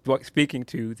Punk was speaking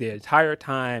to the entire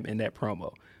time in that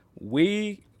promo.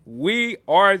 We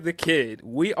are the kid.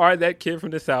 We are that kid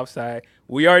from the South Side.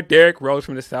 We are Derrick Rose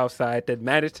from the South Side that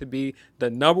managed to be the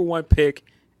number one pick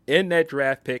in that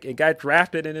draft pick and got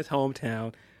drafted in his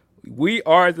hometown. We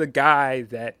are the guy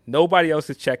that nobody else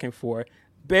is checking for.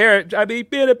 Being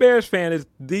a Bears fan is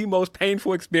the most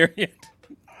painful experience.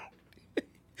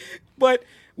 but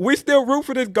we still root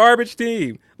for this garbage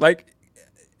team. Like,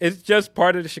 it's just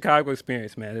part of the Chicago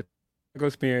experience, man. The Chicago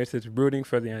experience is rooting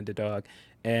for the underdog,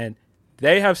 and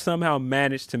they have somehow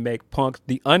managed to make Punk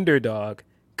the underdog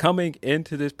coming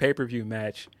into this pay-per-view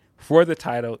match for the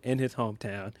title in his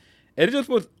hometown. It just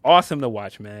was awesome to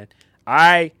watch, man.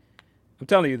 I'm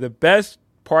telling you, the best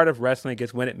part of wrestling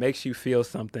is when it makes you feel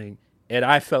something, and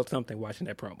I felt something watching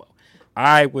that promo.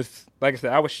 I was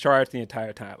charged the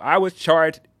entire time. I was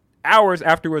charged hours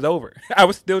after it was over. I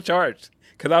was still charged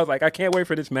because I was like, I can't wait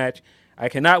for this match. I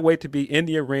cannot wait to be in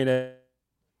the arena.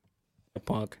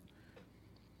 Punk.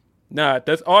 Nah,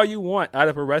 that's all you want out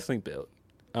of a wrestling build.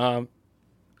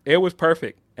 It was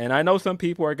perfect. And I know some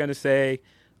people are going to say,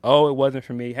 oh, it wasn't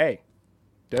for me. Hey,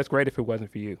 that's great if it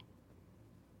wasn't for you.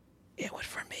 It was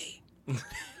for me.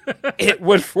 It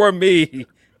was for me.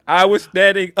 I was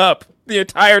standing up the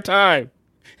entire time.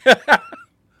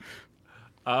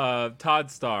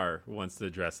 Todd Starr wants to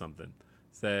address something.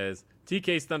 Says,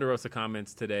 TK's Thunder Rosa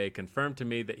comments today confirmed to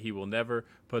me that he will never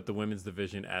put the women's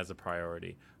division as a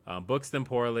priority. Books them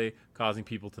poorly, causing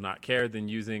people to not care, then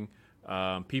using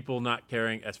people not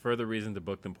caring as further reason to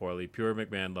book them poorly. Pure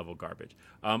McMahon level garbage.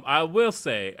 I will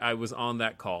say I was on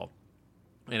that call,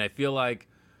 and I feel like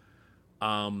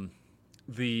I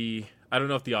don't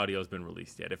know if the audio has been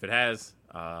released yet. If it has,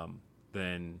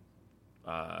 then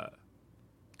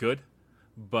good.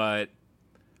 But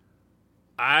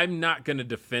I'm not going to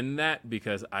defend that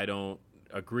because I don't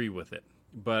agree with it.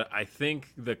 But I think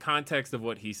the context of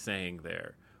what he's saying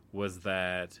there was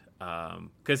that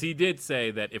because he did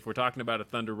say that if we're talking about a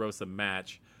Thunder Rosa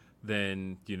match,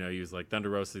 then, he was like, Thunder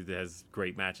Rosa has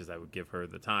great matches. I would give her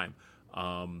the time.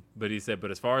 But he said,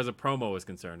 but as far as a promo is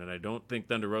concerned, and I don't think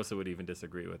Thunder Rosa would even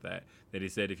disagree with that he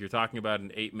said, if you're talking about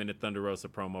an 8-minute Thunder Rosa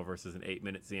promo versus an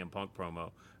 8-minute CM Punk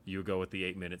promo, you would go with the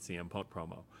 8-minute CM Punk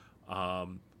promo.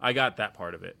 I got that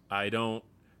part of it. I don't,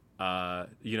 I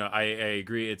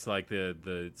agree. It's like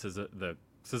the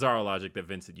Cesaro logic that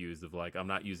Vince had used of like, I'm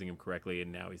not using him correctly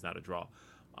and now he's not a draw.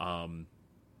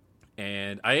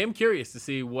 And I am curious to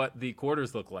see what the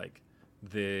quarters look like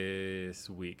this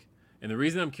week. And the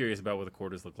reason I'm curious about what the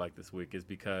quarters look like this week is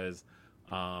because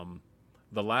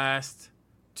the last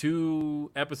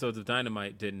 2 episodes of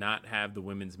Dynamite did not have the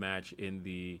women's match in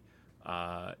the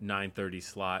 9:30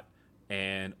 slot,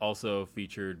 and also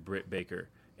featured Britt Baker.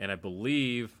 And I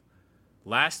believe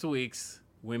last week's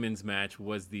women's match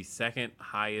was the second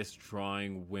highest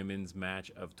drawing women's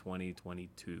match of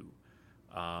 2022.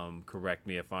 Correct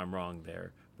me if I'm wrong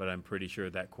there, but I'm pretty sure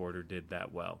that quarter did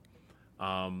that well.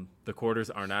 The quarters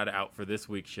are not out for this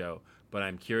week's show, but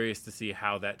I'm curious to see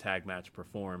how that tag match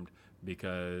performed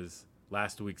because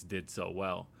last week's did so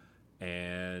well.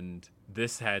 And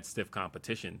this had stiff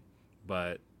competition,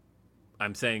 but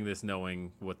I'm saying this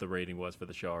knowing what the rating was for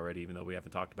the show already, even though we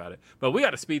haven't talked about it. But we got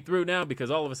to speed through now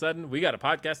because all of a sudden we got a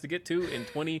podcast to get to in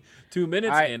 22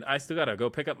 minutes, and I still got to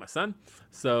go pick up my son.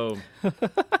 So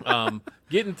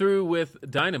getting through with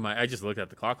Dynamite, I just looked at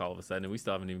the clock all of a sudden, and we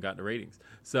still haven't even gotten the ratings.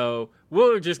 So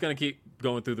we're just going to keep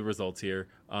going through the results here.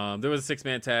 There was a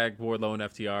 6-man tag. Wardlow and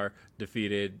FTR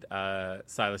defeated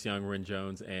Silas Young, Ren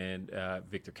Jones, and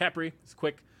Victor Capri. It's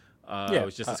quick. It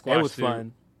was just a squash. It was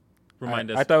fun.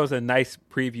 Remind us. I thought it was a nice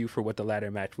preview for what the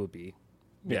ladder match would be.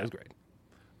 Yeah, it was great.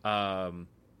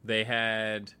 They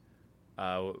had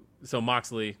so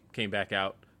Moxley came back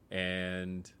out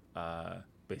and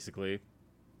basically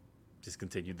just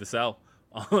continued the sell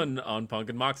on Punk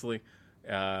and Moxley.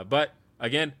 But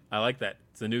again, I like that.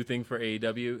 It's a new thing for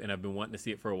AEW, and I've been wanting to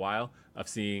see it for a while. Of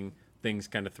seeing things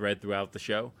kind of thread throughout the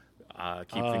show,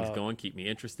 keep things going, keep me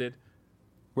interested.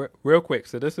 Real quick,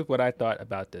 so this is what I thought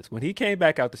about this. When he came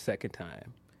back out the second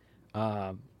time,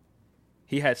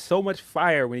 he had so much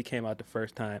fire when he came out the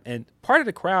first time, and part of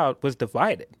the crowd was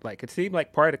divided. Like, it seemed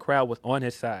like part of the crowd was on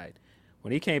his side.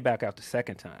 When he came back out the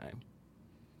second time,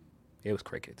 it was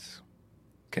crickets.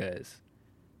 Because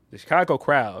the Chicago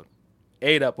crowd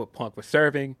ate up what Punk was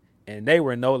serving, and they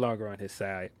were no longer on his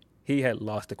side. He had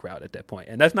lost the crowd at that point.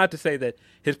 And that's not to say that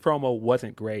his promo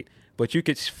wasn't great, but you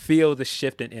could feel the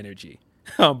shift in energy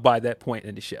by that point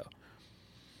in the show.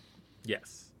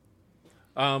 Yes.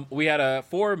 We had a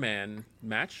 4-man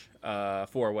match,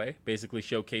 4-way, basically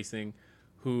showcasing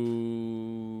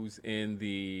who's in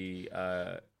the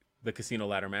casino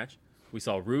ladder match. We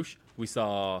saw Roosh, we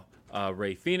saw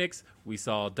Ray Phoenix, we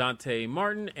saw Dante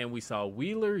Martin, and we saw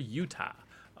Wheeler Yuta.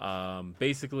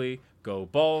 Basically, go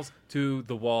balls to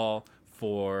the wall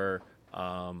for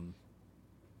I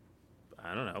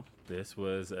don't know. This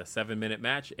was a 7-minute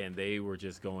match, and they were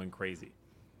just going crazy.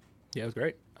 Yeah, it was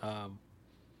great. Man,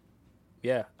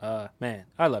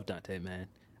 I love Dante, man.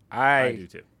 I do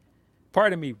too.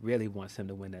 part of me really wants him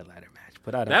to win that ladder match,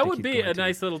 but I don't. That think would he's be going a to.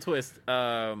 nice little twist.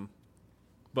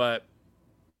 But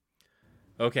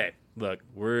okay, look,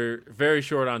 we're very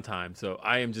short on time, so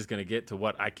I am just going to get to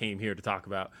what I came here to talk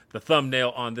about. The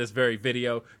thumbnail on this very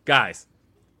video. Guys,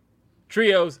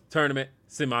 Trios Tournament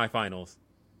semifinals.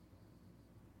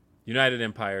 United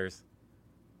Empires,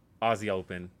 Aussie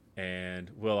Open,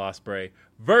 and Will Ospreay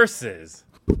versus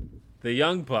the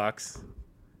Young Bucks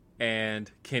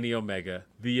and Kenny Omega,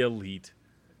 the Elite.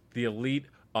 The Elite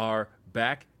are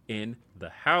back in the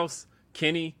house.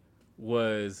 Kenny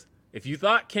was, if you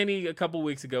thought Kenny a couple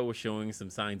weeks ago was showing some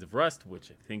signs of rust,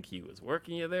 which I think he was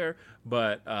working you there,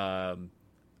 but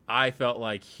I felt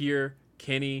like here,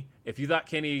 Kenny, if you thought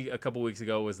Kenny a couple weeks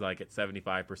ago was like at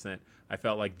 75%, I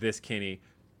felt like this Kenny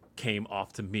came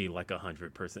off to me like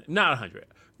 100%. Not 100,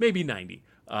 maybe 90.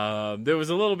 There was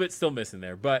a little bit still missing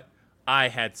there, but I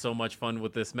had so much fun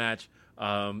with this match.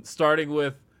 Starting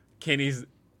with Kenny's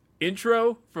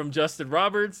intro from Justin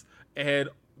Roberts and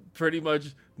pretty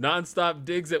much nonstop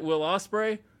digs at Will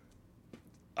Ospreay.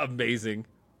 Amazing.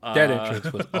 That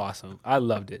entrance was awesome. I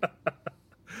loved it.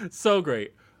 So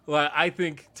great. Well, I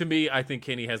think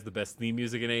Kenny has the best theme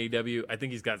music in AEW. I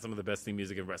think he's got some of the best theme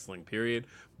music in wrestling, period.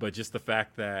 But just the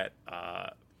fact that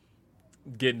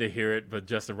getting to hear it, but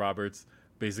Justin Roberts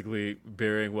basically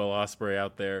burying Will Ospreay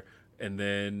out there, and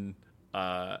then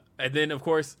of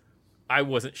course I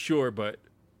wasn't sure, but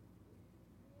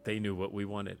they knew what we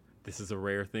wanted. This is a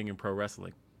rare thing in pro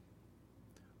wrestling.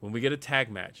 When we get a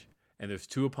tag match and there's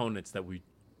two opponents that we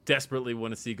desperately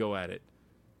want to see go at it,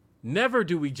 never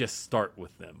do we just start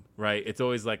with them, right? It's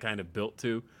always like kind of built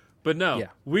to. But no,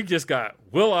 we just got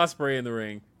Will Ospreay in the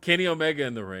ring, Kenny Omega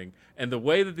in the ring, and the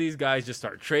way that these guys just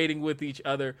start trading with each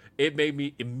other, it made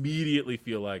me immediately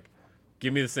feel like,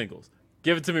 give me the singles.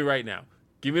 Give it to me right now.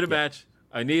 Give me the match.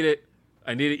 I need it.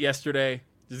 I need it yesterday.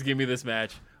 Just give me this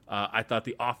match. I thought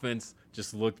the offense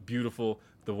just looked beautiful.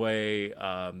 The way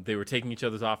they were taking each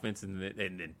other's offense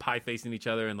and pie facing each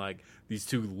other, and like these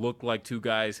two look like two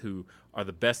guys who are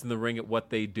the best in the ring at what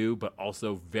they do, but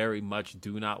also very much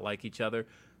do not like each other.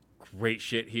 Great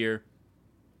shit here.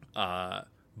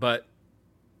 But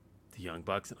the Young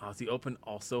Bucks and Aussie Open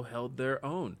also held their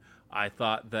own. I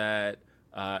thought that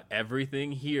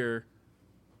everything here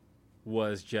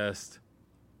was just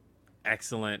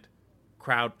excellent,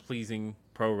 crowd pleasing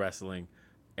pro wrestling,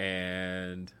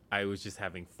 and I was just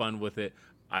having fun with it.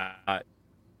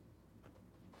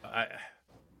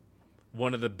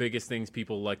 One of the biggest things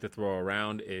people like to throw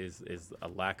around is a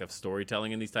lack of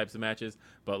storytelling in these types of matches,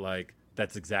 but like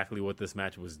that's exactly what this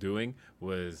match was doing,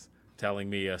 was telling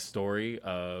me a story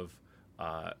of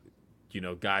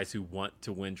guys who want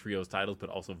to win trios titles but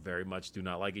also very much do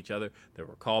not like each other. There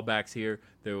were callbacks here.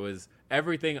 There was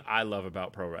everything I love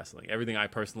about pro wrestling. Everything I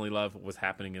personally love was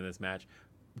happening in this match.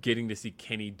 Getting to see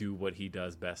Kenny do what he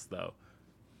does best, though.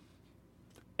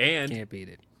 And can't beat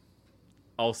it.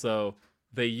 Also,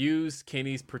 they use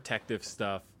Kenny's protective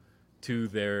stuff to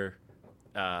their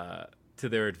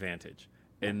advantage,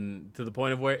 and to the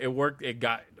point of where it worked. It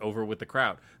got over with the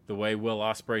crowd. The way Will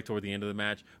Ospreay toward the end of the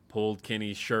match pulled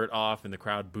Kenny's shirt off, and the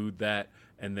crowd booed that,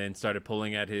 and then started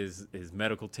pulling at his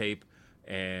medical tape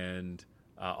and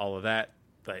all of that.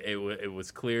 It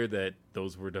was clear that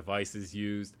those were devices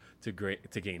used to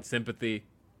gain sympathy.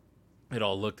 It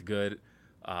all looked good.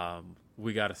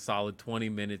 We got a solid 20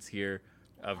 minutes here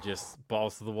of just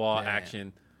balls to the wall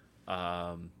action.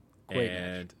 Great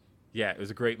match. Yeah, it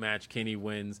was a great match. Kenny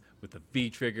wins with the V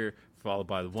trigger, followed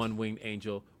by the one winged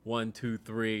angel. 1, 2,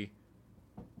 3.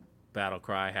 Battle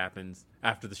cry happens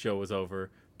after the show was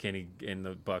over. Kenny and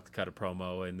the Bucks cut a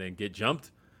promo and then get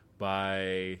jumped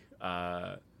by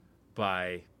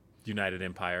United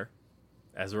Empire.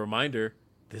 As a reminder,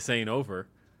 this ain't over.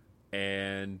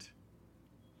 And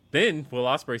then Will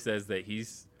Ospreay says that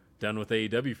he's done with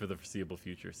AEW for the foreseeable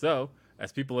future. So,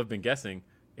 as people have been guessing,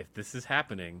 if this is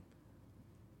happening,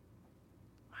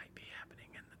 might be happening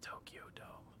in the Tokyo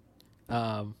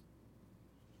Dome.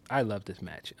 I love this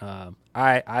match.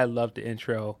 I love the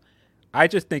intro. I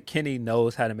just think Kenny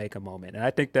knows how to make a moment, and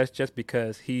I think that's just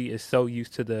because he is so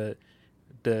used to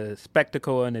the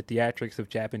spectacle and the theatrics of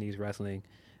Japanese wrestling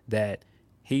that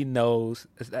he knows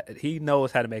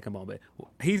how to make a moment.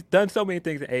 He's done so many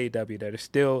things in AEW that are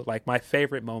still like my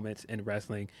favorite moments in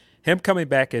wrestling. Him coming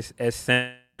back as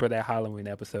Sam for that Halloween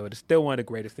episode is still one of the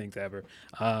greatest things ever.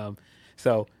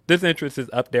 So this entrance is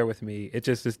up there with me. It's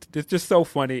just so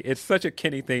funny. It's such a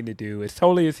Kenny thing to do. It's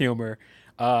totally his humor.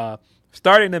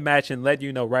 Starting the match and letting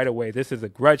you know right away this is a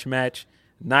grudge match,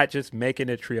 not just making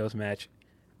a trios match,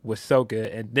 was so good.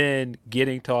 And then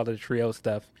getting to all the trio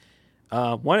stuff.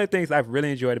 One of the things I've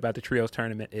really enjoyed about the trios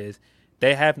tournament is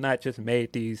they have not just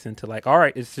made these into like, all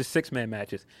right, it's just 6-man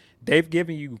matches. They've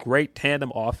given you great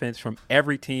tandem offense from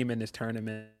every team in this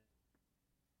tournament.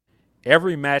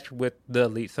 Every match with the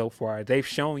Elite so far, they've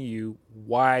shown you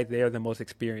why they're the most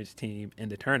experienced team in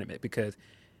the tournament, because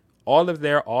all of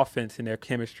their offense and their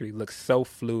chemistry looks so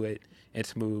fluid and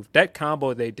smooth. That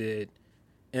combo they did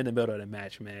in the middle of the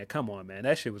match, man, come on, man,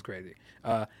 that shit was crazy.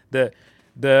 The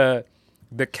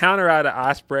counter out of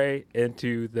Ospreay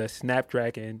into the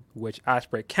Snapdragon, which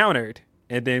Ospreay countered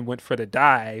and then went for the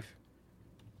dive,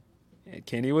 and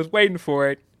Kenny was waiting for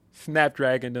it,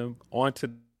 Snapdragoned him onto.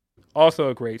 Also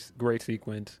a great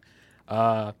sequence.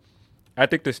 I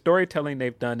think the storytelling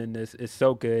they've done in this is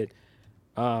so good.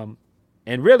 And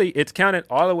really, it's counted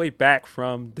all the way back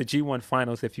from the G1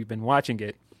 Finals if you've been watching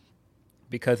it.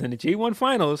 Because in the G1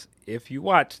 Finals, if you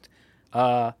watched,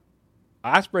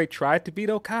 Ospreay tried to beat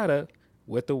Okada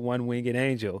with the one-winged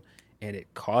angel, and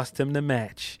it cost him the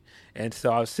match. And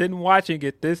so I was sitting watching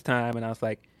it this time, and I was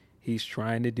like, he's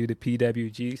trying to do the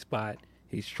PWG spot.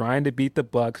 He's trying to beat the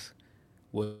Bucks.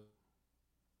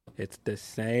 It's the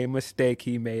same mistake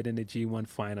he made in the G1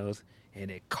 Finals,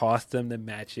 and it cost him the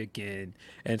match again.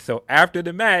 And so after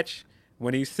the match,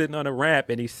 when he's sitting on the ramp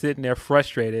and he's sitting there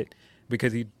frustrated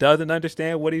because he doesn't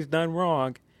understand what he's done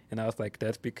wrong, and I was like,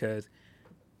 that's because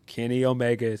Kenny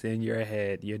Omega is in your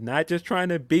head. You're not just trying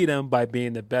to beat him by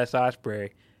being the best Ospreay.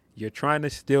 You're trying to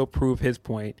still prove his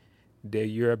point that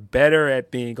you're better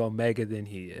at being Omega than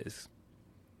he is.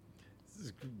 This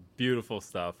is beautiful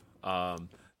stuff.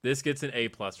 This gets an A+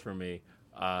 for me.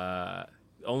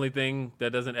 Only thing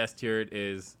that doesn't S tier it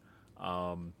is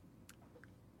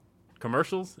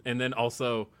commercials, and then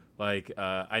also like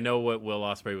I know what Will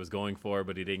Ospreay was going for,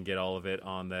 but he didn't get all of it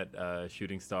on that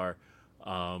shooting star,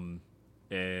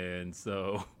 and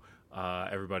so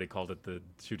everybody called it the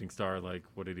shooting star. Like,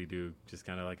 what did he do? Just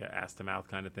kind of like an ass to mouth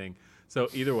kind of thing. So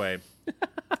either way,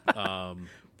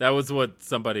 that was what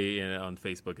somebody on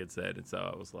Facebook had said, and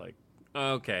so I was like,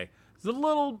 okay. There's a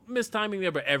little mistiming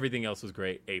there, but everything else was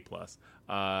great. A+.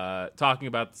 Talking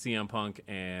about CM Punk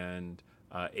and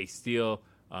Ace Steel,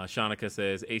 Shanika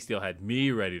says Ace Steel had me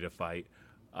ready to fight.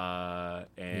 And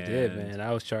he did, man.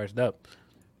 I was charged up.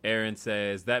 Aaron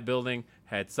says that building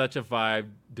had such a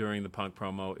vibe during the Punk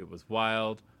promo. It was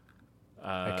wild.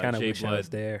 I kind of wish I was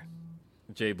there.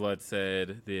 Jay Blood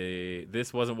said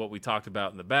this wasn't what we talked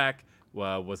about in the back.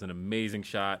 Was an amazing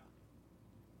shot.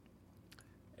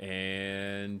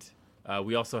 And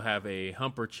we also have a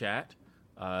Humper chat.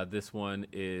 This one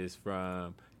is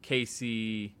from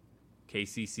KCC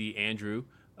Andrew.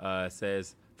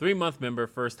 Says, 3-month member,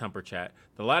 first Humper chat.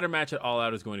 The ladder match at All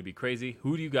Out is going to be crazy.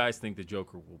 Who do you guys think the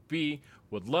Joker will be?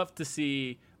 Would love to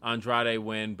see Andrade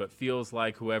win, but feels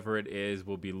like whoever it is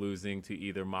will be losing to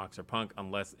either Mox or Punk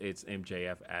unless it's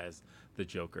MJF as the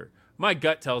Joker. My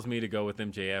gut tells me to go with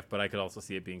MJF, but I could also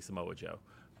see it being Samoa Joe.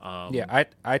 Yeah,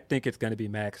 I think it's going to be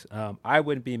Max. I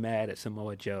wouldn't be mad at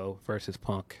Samoa Joe versus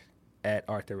Punk at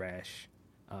Arthur Ashe.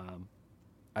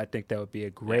 I think that would be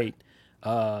a great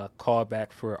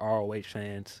callback for ROH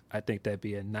fans. I think that'd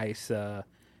be a nice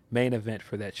main event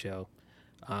for that show.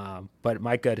 But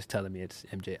my gut is telling me it's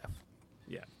MJF.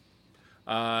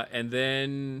 Yeah. And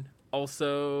then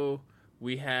also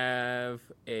we have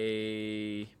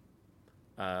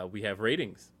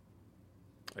ratings.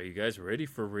 Are you guys ready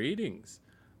for ratings?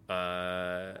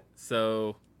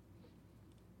 So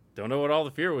don't know what all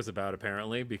the fear was about,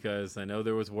 apparently, because I know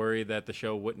there was worry that the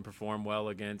show wouldn't perform well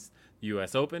against the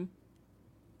U.S. Open.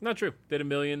 Not true. Did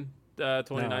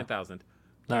 1,029,000.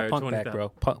 No, Punk 20, back, bro.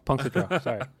 Punk's a draw.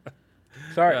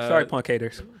 Sorry, Punk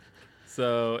haters.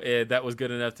 So that was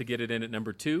good enough to get it in at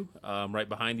number 2, right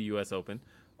behind the U.S. Open.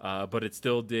 But it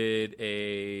still did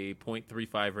a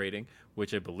 0.35 rating,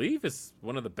 which I believe is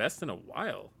one of the best in a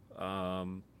while.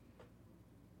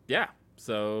 Yeah,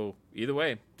 so either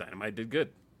way, Dynamite did good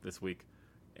this week.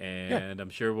 And I'm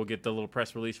sure we'll get the little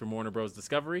press release from Warner Bros.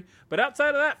 Discovery. But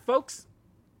outside of that, folks,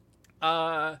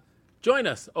 join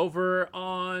us over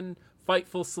on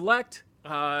Fightful Select.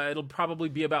 It'll probably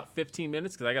be about 15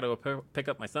 minutes because I got to go pick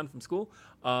up my son from school.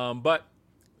 But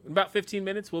in about 15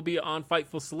 minutes, we'll be on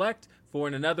Fightful Select for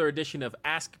another edition of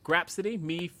Ask Grapsody.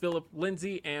 Me, Philip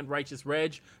Lindsay, and Righteous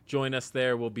Reg. Join us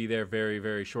there. We'll be there very,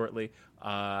 very shortly.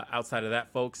 Outside of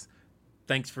that, folks,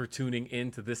 thanks for tuning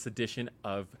in to this edition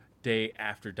of Day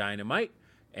After Dynamite.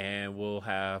 And we'll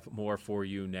have more for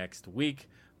you next week.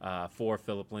 For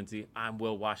Philip Lindsay, I'm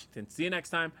Will Washington. See you next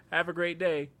time. Have a great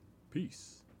day.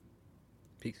 Peace.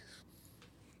 Peace.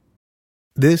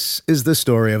 This is the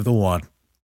story of the one.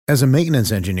 As a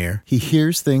maintenance engineer, he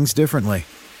hears things differently.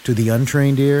 To the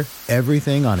untrained ear,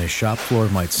 everything on his shop floor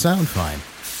might sound fine,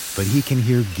 but he can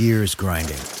hear gears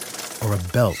grinding or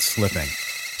a belt slipping.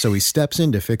 So he steps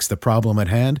in to fix the problem at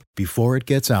hand before it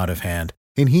gets out of hand.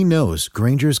 And he knows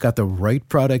Grainger's got the right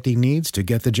product he needs to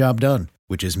get the job done,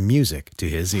 which is music to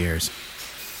his ears.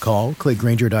 Call, click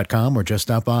Grainger.com, or just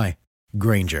stop by.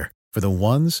 Grainger, for the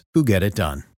ones who get it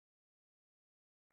done.